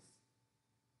someone you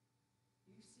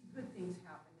see good things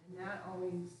happen, and that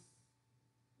always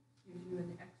gives you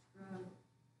an extra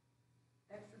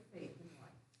faith in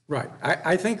life. Right.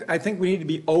 I think we need to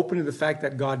be open to the fact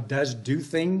that God does do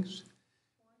things,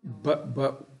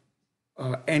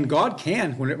 and God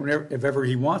can whenever, if ever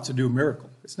he wants to do a miracle.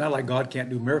 It's not like God can't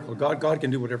do a miracle. God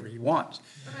can do whatever he wants.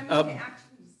 But I mean, to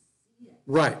actually see it.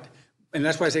 Right. And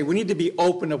that's why I say we need to be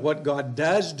open to what God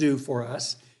does do for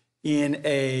us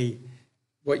in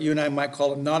what you and I might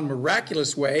call a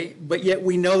non-miraculous way, but yet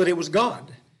we know that it was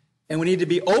God. And we need to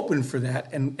be open for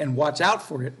that and watch out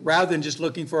for it rather than just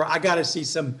looking for, I got to see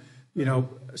some,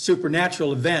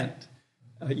 supernatural event.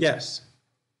 Yes.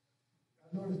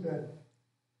 I noticed that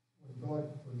when God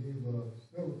forgave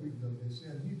several people of their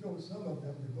sin, he told some of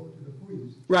them to go to the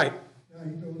priest. Right. Now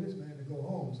he told this man to go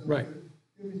home. So Right.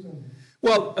 Give me some.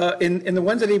 Well, in the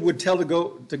ones that he would tell to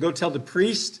go tell the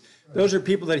priest, those are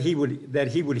people that he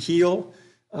would heal,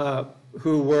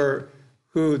 who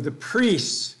the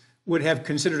priests would have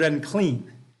considered unclean.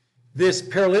 This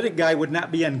paralytic guy would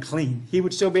not be unclean. He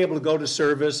would still be able to go to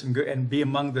service and be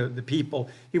among the people.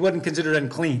 He wasn't considered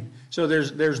unclean. So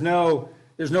there's no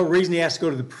reason he has to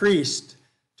go to the priest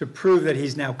to prove that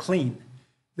he's now clean.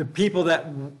 The people that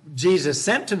Jesus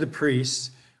sent to the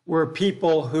priests were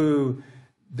people who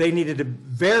they needed to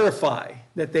verify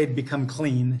that they'd become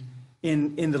clean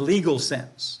in the legal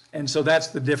sense. And so that's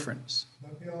the difference.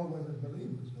 But they all wasn't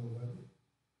believers, though, was it?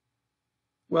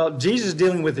 Well, Jesus is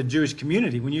dealing with the Jewish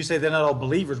community. When you say they're not all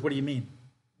believers, what do you mean?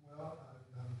 Well,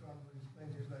 I'm trying to explain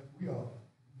just like we are.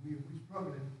 We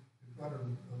struggling to try to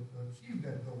achieve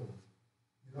that goal,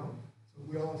 you know? So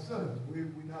we all sinners. We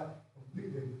not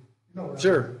completely, you know.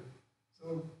 Sure.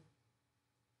 So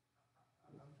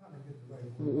I'm trying to get the right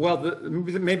word.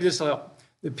 Well, maybe this will help.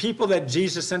 The people that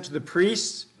Jesus sent to the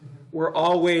priests were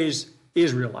always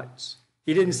Israelites.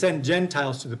 He didn't send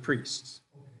Gentiles to the priests.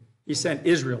 He sent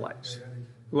Israelites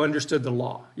who understood the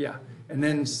law. Yeah. And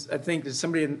then I think, does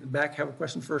somebody in the back have a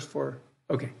question first for?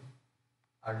 Okay.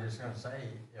 I was just gonna say,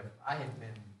 if I had been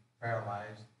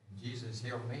paralyzed and Jesus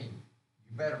healed me,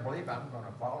 you better believe I'm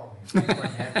gonna follow him. He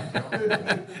wouldn't have to tell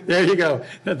me. There you go.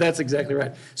 That's exactly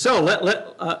right. So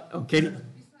okay. Besides,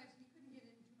 he couldn't get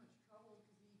into too much trouble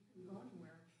because he couldn't go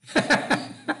anywhere.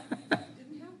 He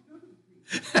didn't have to go to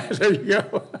the priest. There you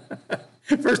go.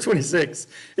 Verse 26,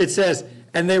 it says,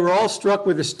 and they were all struck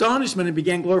with astonishment and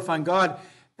began glorifying God,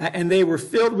 and they were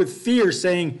filled with fear,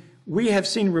 saying, we have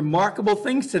seen remarkable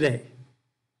things today.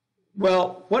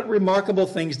 Well, what remarkable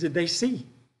things did they see?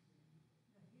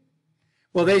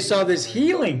 Well, they saw this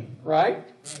healing, right?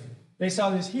 They saw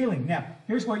this healing. Now,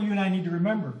 here's what you and I need to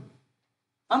remember.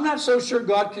 I'm not so sure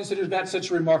God considers that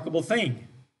such a remarkable thing.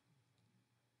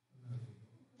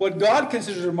 What God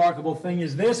considers a remarkable thing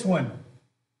is this one.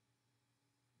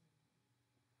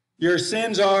 Your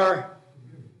sins are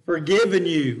forgiven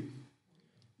you.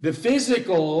 The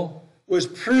physical was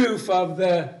proof of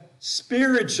the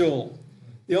spiritual.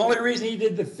 The only reason he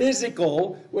did the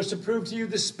physical was to prove to you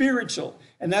the spiritual.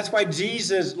 And that's why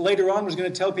Jesus later on was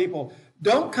going to tell people,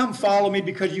 don't come follow me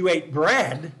because you ate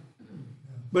bread,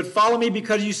 but follow me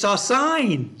because you saw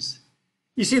signs.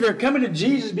 You see, they're coming to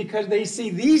Jesus because they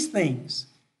see these things.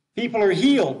 People are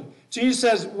healed. Jesus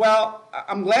says, well,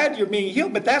 I'm glad you're being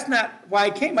healed, but that's not why I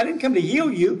came. I didn't come to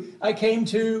heal you. I came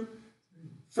to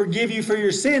forgive you for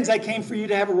your sins. I came for you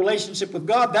to have a relationship with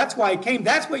God. That's why I came.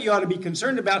 That's what you ought to be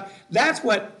concerned about. That's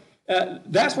what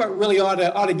really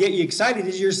ought to get you excited,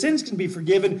 is your sins can be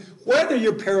forgiven, whether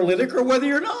you're paralytic or whether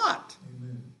you're not.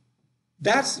 Amen.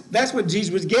 That's what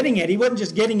Jesus was getting at. He wasn't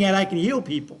just getting at, I can heal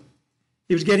people.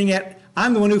 He was getting at,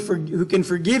 I'm the one who can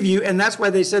forgive you, and that's why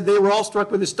they said they were all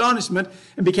struck with astonishment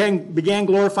and began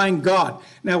glorifying God.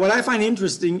 Now, what I find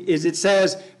interesting is it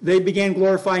says they began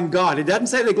glorifying God. It doesn't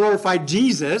say they glorified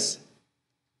Jesus.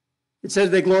 It says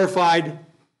they glorified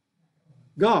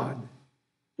God.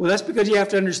 Well, that's because you have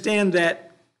to understand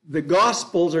that the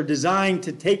Gospels are designed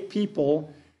to take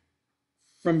people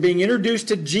from being introduced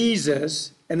to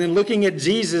Jesus and then looking at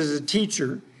Jesus as a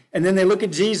teacher, and then they look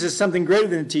at Jesus as something greater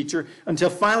than a teacher, until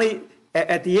finally,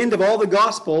 at the end of all the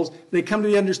Gospels, they come to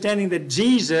the understanding that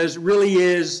Jesus really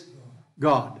is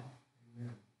God.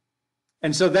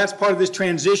 And so that's part of this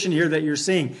transition here that you're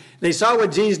seeing. They saw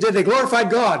what Jesus did. They glorified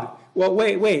God. Well,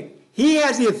 wait. He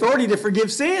has the authority to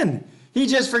forgive sin. He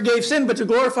just forgave sin, but to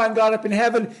glorify God up in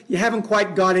heaven, you haven't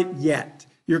quite got it yet.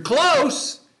 You're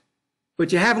close,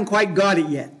 but you haven't quite got it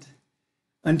yet.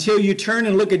 Until you turn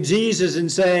and look at Jesus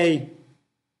and say,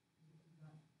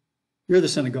 you're the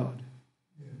Son of God.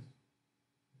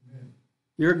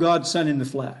 You're God's Son in the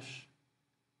flesh.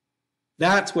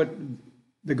 That's what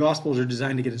the Gospels are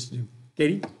designed to get us to do.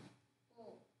 Katie?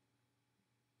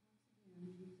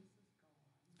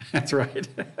 That's right. So,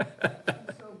 but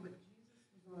Jesus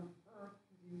was on earth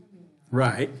because he was a man.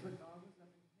 Right. But God was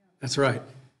up in heaven. That's right.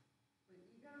 But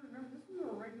you got to remember, this was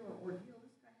a regular ordeal.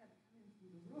 This guy had to come in through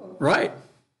the roof. Right.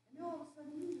 And then all of a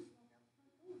sudden, he just walked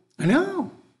out the front door. I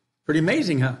know. Pretty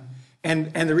amazing, huh?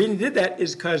 And the reason he did that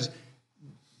is because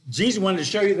Jesus wanted to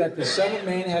show you that the Son of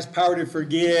Man has power to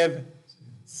forgive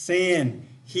sin.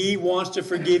 He wants to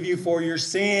forgive you for your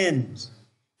sins.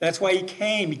 That's why he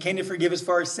came. He came to forgive us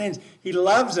for our sins. He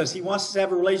loves us. He wants us to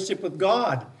have a relationship with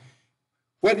God.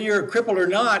 Whether you're crippled or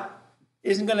not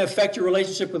isn't going to affect your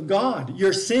relationship with God.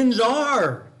 Your sins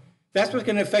are. That's what's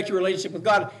going to affect your relationship with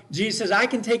God. Jesus says, I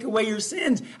can take away your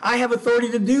sins. I have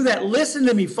authority to do that. Listen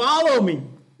to me. Follow me.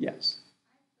 Yes.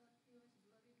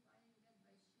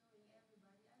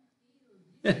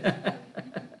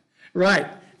 Right.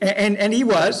 And he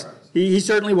was. He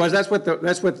certainly was. That's what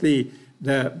the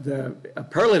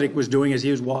paralytic was doing as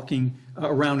he was walking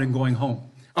around and going home.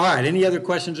 All right. Any other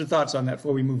questions or thoughts on that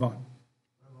before we move on?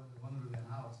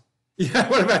 Yeah.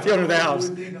 What about the owner of the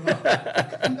house?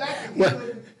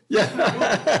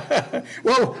 Yeah.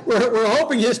 Well, we're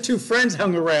hoping his two friends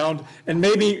hung around and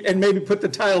maybe put the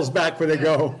tiles back where they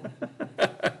go.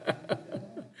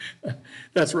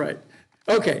 That's right.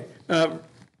 Okay,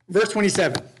 verse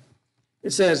 27.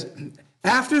 It says,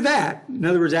 after that, in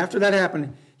other words, after that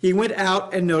happened, he went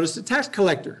out and noticed a tax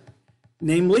collector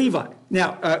named Levi.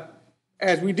 Now,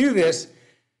 as we do this,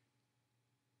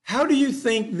 how do you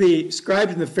think the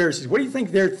scribes and the Pharisees, what do you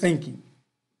think they're thinking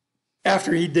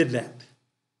after he did that?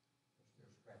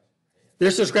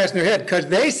 They're still scratching their head because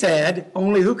they said,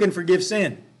 only who can forgive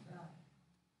sin?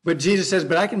 But Jesus says,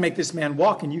 but I can make this man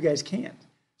walk and you guys can't.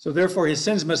 So therefore his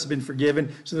sins must have been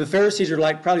forgiven. So the Pharisees are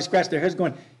like probably scratching their heads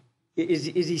going, is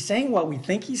he saying what we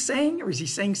think he's saying, or is he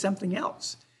saying something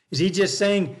else? Is he just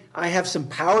saying, I have some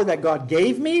power that God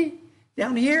gave me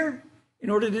down here in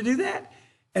order to do that?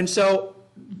 And so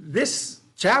this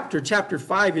chapter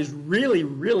 5, is really,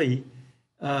 really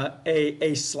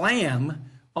a slam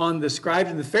on the scribes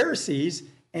and the Pharisees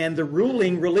and the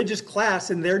ruling religious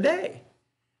class in their day.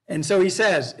 And so he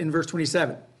says in verse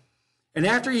 27, and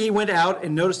after he went out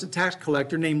and noticed a tax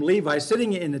collector named Levi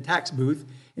sitting in the tax booth,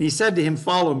 and he said to him,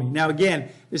 follow me. Now again,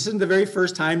 this isn't the very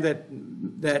first time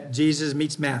that Jesus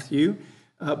meets Matthew,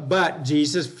 but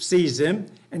Jesus sees him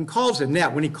and calls him. Now,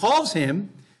 when he calls him,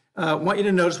 I want you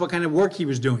to notice what kind of work he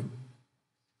was doing.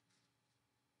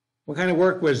 What kind of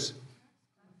work was,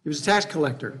 he was a tax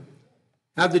collector.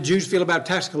 How did the Jews feel about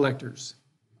tax collectors?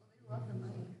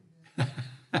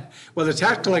 Well, the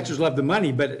tax collectors loved the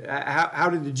money, but how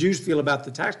did the Jews feel about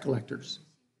the tax collectors?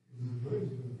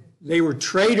 They were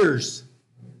traitors.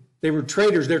 They were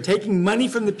traitors. They're taking money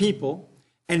from the people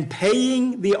and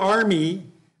paying the army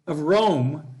of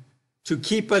Rome to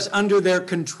keep us under their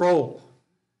control.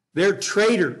 They're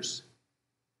traitors.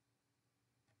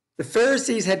 The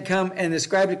Pharisees had come and the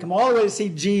scribes had come all the way to see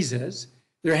Jesus.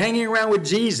 They're hanging around with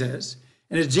Jesus.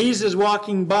 And as Jesus is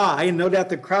walking by, and no doubt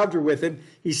the crowds are with him,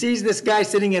 he sees this guy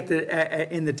sitting at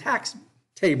in the tax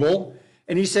table,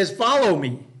 and he says, follow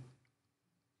me.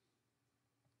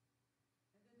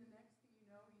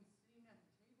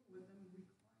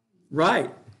 Right.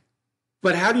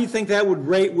 But how do you think that would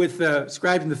rate with the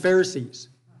scribes and the Pharisees?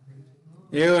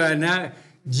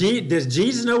 Does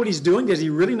Jesus know what he's doing? Does he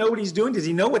really know what he's doing? Does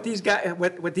he know what these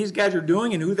guys are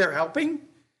doing and who they're helping?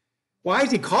 Why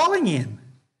is he calling him?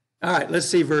 All right, let's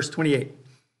see verse 28.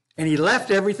 And he left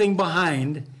everything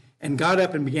behind and got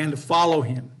up and began to follow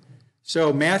him.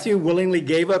 So Matthew willingly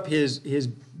gave up his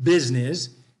business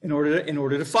in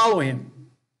order to follow him.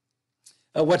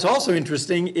 What's also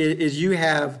interesting is you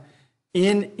have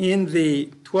in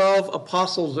the 12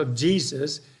 apostles of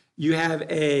Jesus, you have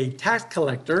a tax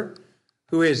collector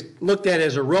who is looked at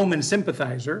as a Roman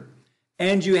sympathizer,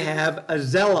 and you have a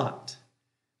zealot.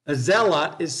 A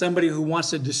zealot is somebody who wants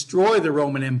to destroy the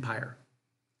Roman Empire.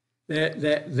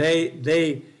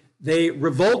 They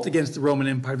revolt against the Roman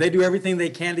Empire. They do everything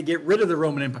they can to get rid of the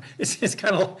Roman Empire. It's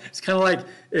kind of like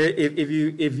if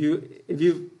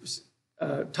you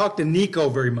talk to Nico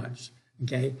very much,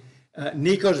 okay.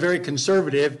 Nico's very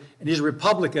conservative, and he's a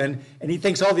Republican, and he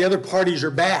thinks all the other parties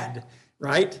are bad,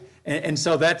 right? And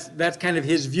so that's kind of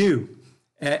his view.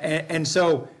 And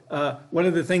so one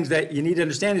of the things that you need to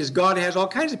understand is God has all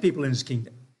kinds of people in his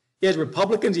kingdom. He has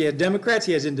Republicans, he has Democrats,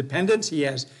 he has independents, he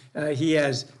has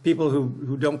people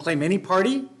who don't claim any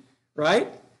party,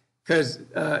 right? Because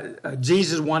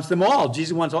Jesus wants them all.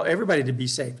 Jesus wants everybody to be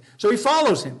saved. So he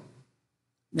follows him.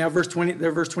 Now verse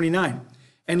 29.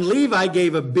 And Levi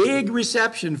gave a big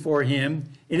reception for him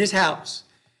in his house.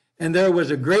 And there was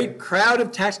a great crowd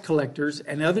of tax collectors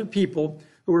and other people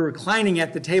who were reclining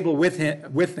at the table with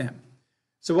them.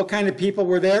 So what kind of people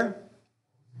were there?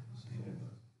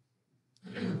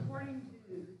 According to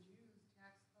the Jews,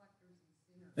 tax collectors and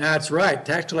sinners. That's right,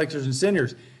 tax collectors and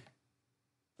sinners.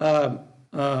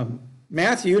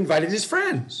 Matthew invited his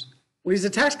friends. Well, he's a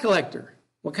tax collector.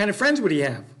 What kind of friends would he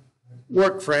have?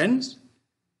 Work friends.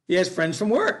 He has friends from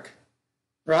work,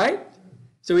 right?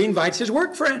 So he invites his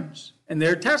work friends, and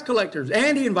they're tax collectors,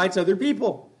 and he invites other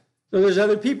people. So there's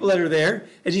other people that are there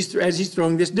as he's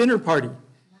throwing this dinner party.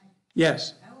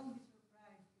 Yes. I won't be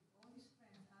surprised if all his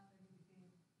friends after he became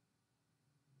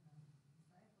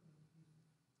disciples.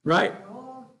 Right. They're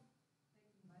all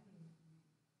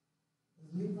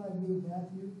taking money. Does Levi mean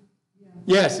Matthew?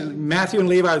 Yes, Matthew and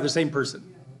Levi are the same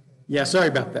person. Yeah, sorry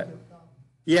about that.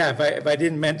 Yeah, if I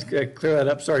didn't meant to clear that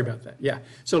up, sorry about that. Yeah,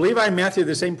 so Levi and Matthew are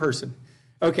the same person.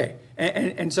 Okay,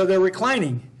 and so they're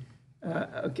reclining.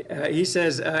 He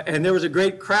says, and there was a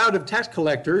great crowd of tax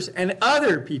collectors and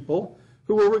other people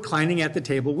who were reclining at the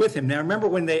table with him. Now remember,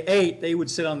 when they ate, they would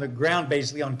sit on the ground,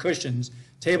 basically on cushions.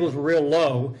 Tables were real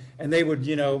low, and they would,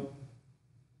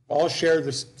 all share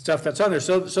the stuff that's on there.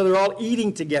 So they're all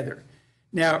eating together.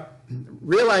 Now,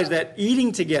 realize that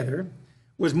eating together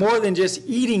was more than just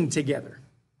eating together.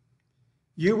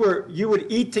 you would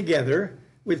eat together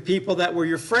with people that were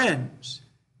your friends.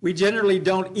 We generally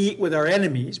don't eat with our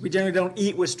enemies. We generally don't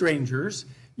eat with strangers.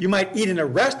 You might eat in a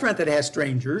restaurant that has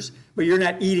strangers, but you're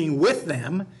not eating with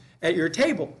them at your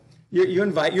table. You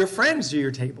invite your friends to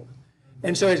your table.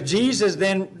 And so as Jesus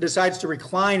then decides to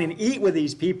recline and eat with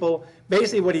these people,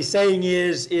 basically what he's saying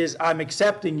is I'm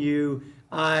accepting you.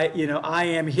 I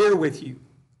am here with you,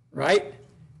 right?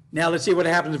 Now let's see what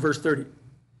happens in verse 30.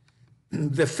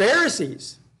 The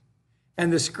Pharisees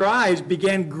and the scribes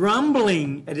began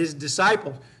grumbling at his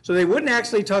disciples. So they wouldn't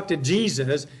actually talk to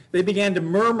Jesus. They began to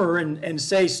murmur and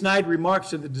say snide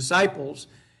remarks to the disciples,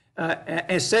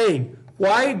 as saying,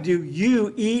 why do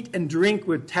you eat and drink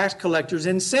with tax collectors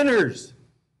and sinners?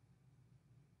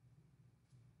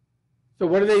 So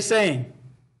what are they saying?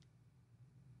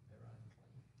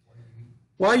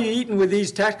 Why are you eating with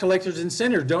these tax collectors and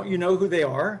sinners? Don't you know who they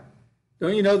are?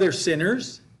 Don't you know they're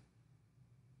sinners?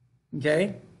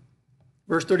 Okay.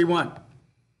 Verse 31.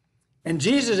 And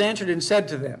Jesus answered and said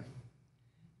to them,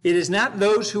 it is not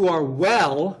those who are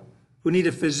well who need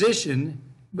a physician,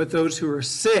 but those who are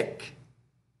sick.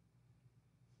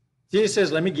 Jesus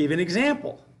says, let me give you an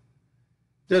example.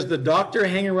 Does the doctor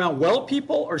hang around well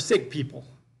people or sick people?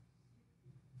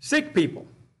 Sick people.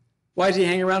 Why does he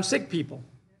hang around sick people?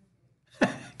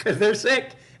 Because they're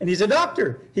sick, and he's a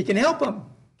doctor. He can help them.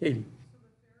 Katie.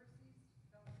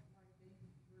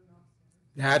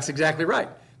 That's exactly right.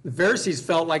 The Pharisees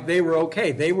felt like they were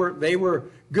okay. They were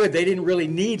good. They didn't really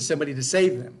need somebody to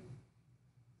save them.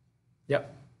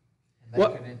 Yep. And they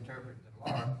could interpret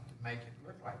the law to make it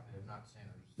look like they're not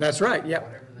sinners. That's right. Yep.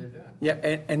 Whatever they're doing.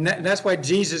 Yeah, and that's why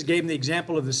Jesus gave them the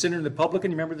example of the sinner and the publican.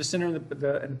 You remember the sinner and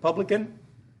the publican?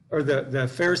 Or the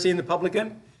Pharisee and the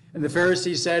publican? And the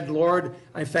Pharisee said, Lord,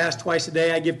 I fast twice a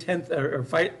day, I give tenth, or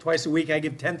fight twice a week, I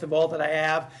give tenth of all that I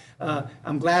have.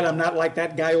 I'm glad I'm not like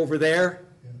that guy over there.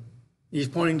 He's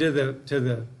pointing to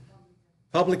the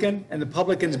publican, and the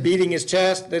publican's beating his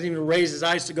chest, doesn't even raise his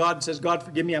eyes to God and says, God,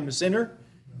 forgive me, I'm a sinner.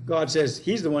 God says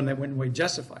he's the one that went away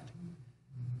justified,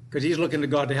 because he's looking to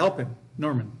God to help him.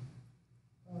 Norman.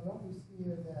 Don't we see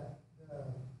here that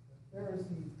the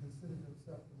Pharisees considered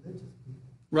themselves religious people?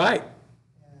 Right.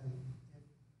 And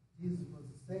if Jesus was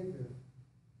the Savior,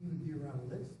 he would be around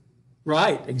religious people.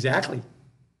 Right, exactly.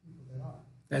 People that are.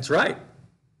 That's right.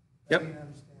 They Yep. didn't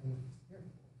understand what he's here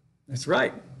for. That's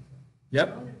right.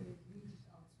 Yep.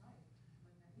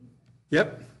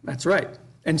 Yep, that's right.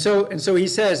 And so he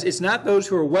says, it's not those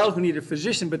who are well who need a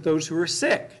physician, but those who are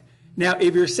sick. Now,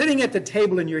 if you're sitting at the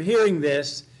table and you're hearing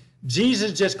this,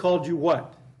 Jesus just called you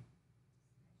what?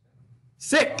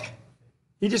 Sick.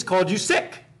 He just called you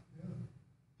sick.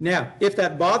 Now, if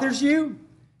that bothers you,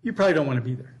 you probably don't want to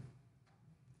be there.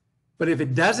 But if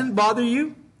it doesn't bother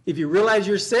you, if you realize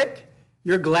you're sick,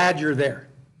 you're glad you're there.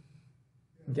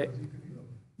 Okay?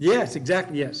 Yes,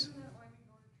 exactly, yes. Isn't that why we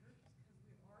go to church?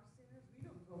 Because we are sinners? We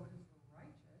don't go because we're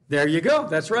righteous. There you go.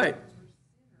 That's right.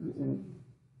 We're sinners.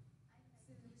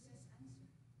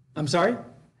 I'm sorry?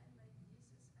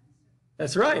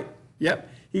 That's right. Yep.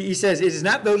 He says, it is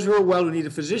not those who are well who need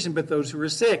a physician, but those who are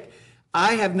sick.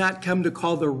 I have not come to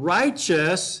call the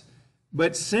righteous,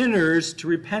 but sinners to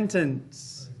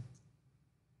repentance.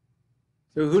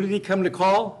 So who did he come to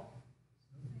call?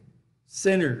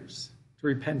 Sinners to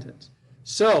repentance.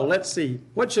 So let's see.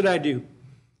 What should I do?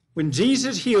 When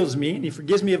Jesus heals me and he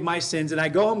forgives me of my sins and I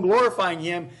go home glorifying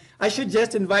him, I should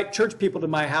just invite church people to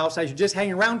my house. I should just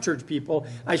hang around church people.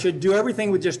 I should do everything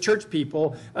with just church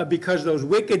people because those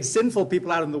wicked, sinful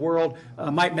people out in the world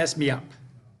might mess me up.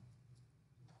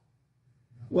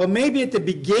 Well, maybe at the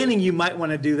beginning you might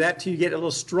want to do that till you get a little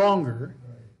stronger.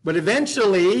 But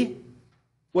eventually,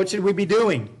 what should we be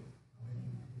doing?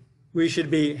 We should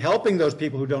be helping those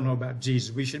people who don't know about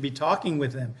Jesus. We should be talking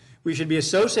with them. We should be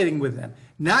associating with them.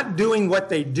 Not doing what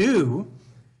they do,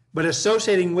 but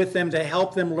associating with them to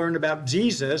help them learn about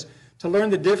Jesus, to learn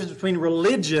the difference between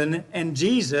religion and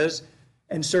Jesus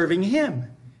and serving him.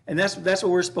 And that's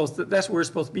what we're supposed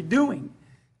to be doing.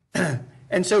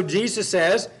 And so Jesus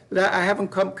says that I haven't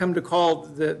come to call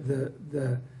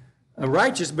the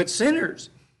righteous, but sinners.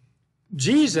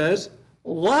 Jesus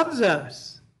loves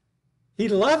us. He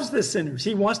loves the sinners.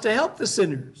 He wants to help the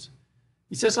sinners.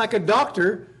 He's just like a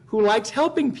doctor who likes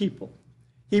helping people.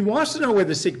 He wants to know where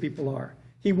the sick people are.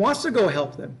 He wants to go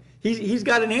help them. He's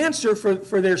got an answer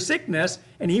for their sickness,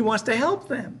 and he wants to help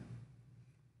them.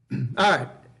 All right.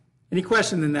 Any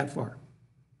question in that far?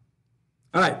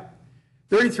 All right.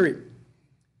 33.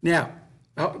 Now,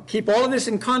 I'll keep all of this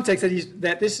in context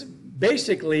that this is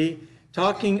basically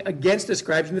talking against the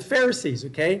scribes and the Pharisees,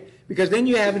 okay? Because then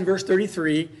you have in verse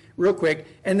 33, real quick,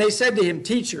 and they said to him,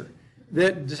 Teacher,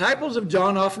 The disciples of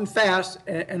John often fast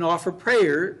and offer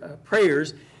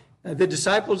prayers. The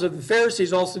disciples of the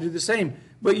Pharisees also do the same.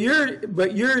 But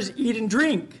yours eat and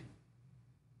drink.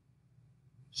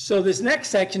 So this next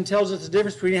section tells us the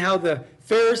difference between how the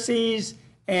Pharisees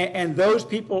and those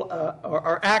people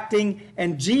are acting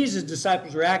and Jesus'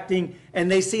 disciples are acting, and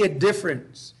they see a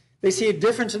difference. They see a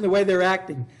difference in the way they're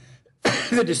acting.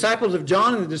 The disciples of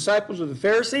John and the disciples of the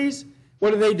Pharisees,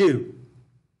 what do?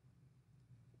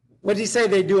 What does he say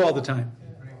they do all the time?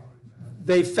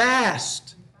 They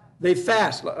fast. They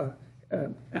fast.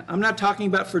 I'm not talking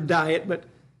about for diet, but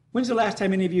when's the last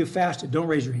time any of you have fasted? Don't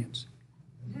raise your hands.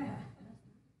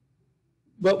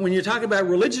 But when you're talking about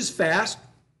religious fast,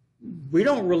 we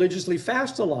don't religiously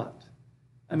fast a lot.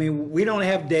 I mean, we don't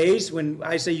have days when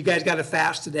I say, you guys got to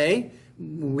fast today.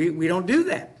 We don't do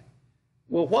that.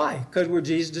 Well, why? Because we're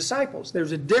Jesus' disciples.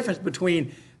 There's a difference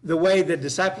between the way the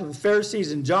disciples of the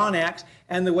Pharisees and John acts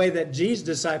and the way that Jesus'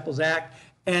 disciples act.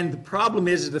 And the problem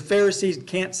is the Pharisees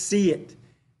can't see it.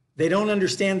 They don't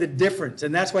understand the difference.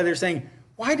 And that's why they're saying,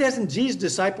 why doesn't Jesus'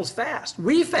 disciples fast?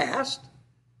 We fast.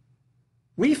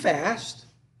 We fast.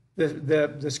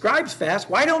 The scribes fast.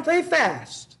 Why don't they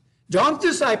fast? John's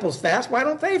disciples fast. Why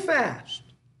don't they fast?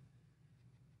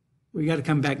 We got to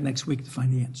come back next week to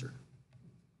find the answer.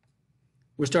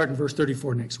 We're starting verse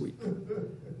 34 next week.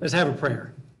 Let's have a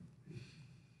prayer.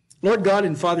 Lord God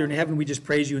and Father in heaven, we just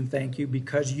praise you and thank you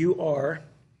because you are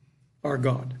our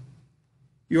God.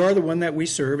 You are the one that we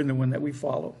serve and the one that we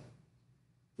follow.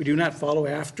 We do not follow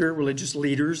after religious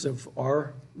leaders of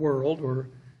our world or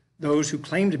those who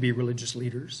claim to be religious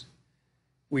leaders.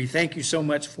 We thank you so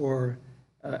much for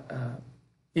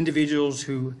individuals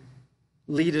who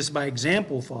lead us by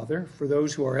example, Father, for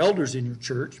those who are elders in your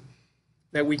church,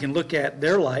 that we can look at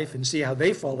their life and see how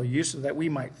they follow you so that we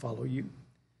might follow you.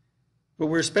 But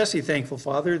we're especially thankful,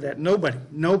 Father, that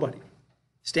nobody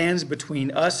stands between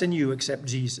us and you except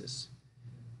Jesus.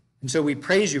 And so we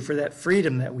praise you for that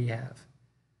freedom that we have.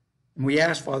 And we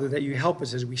ask, Father, that you help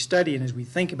us as we study and as we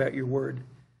think about your word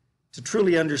to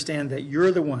truly understand that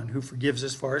you're the one who forgives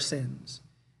us for our sins.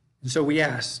 And so we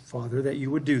ask, Father, that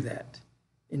you would do that.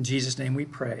 In Jesus' name we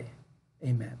pray.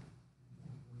 Amen.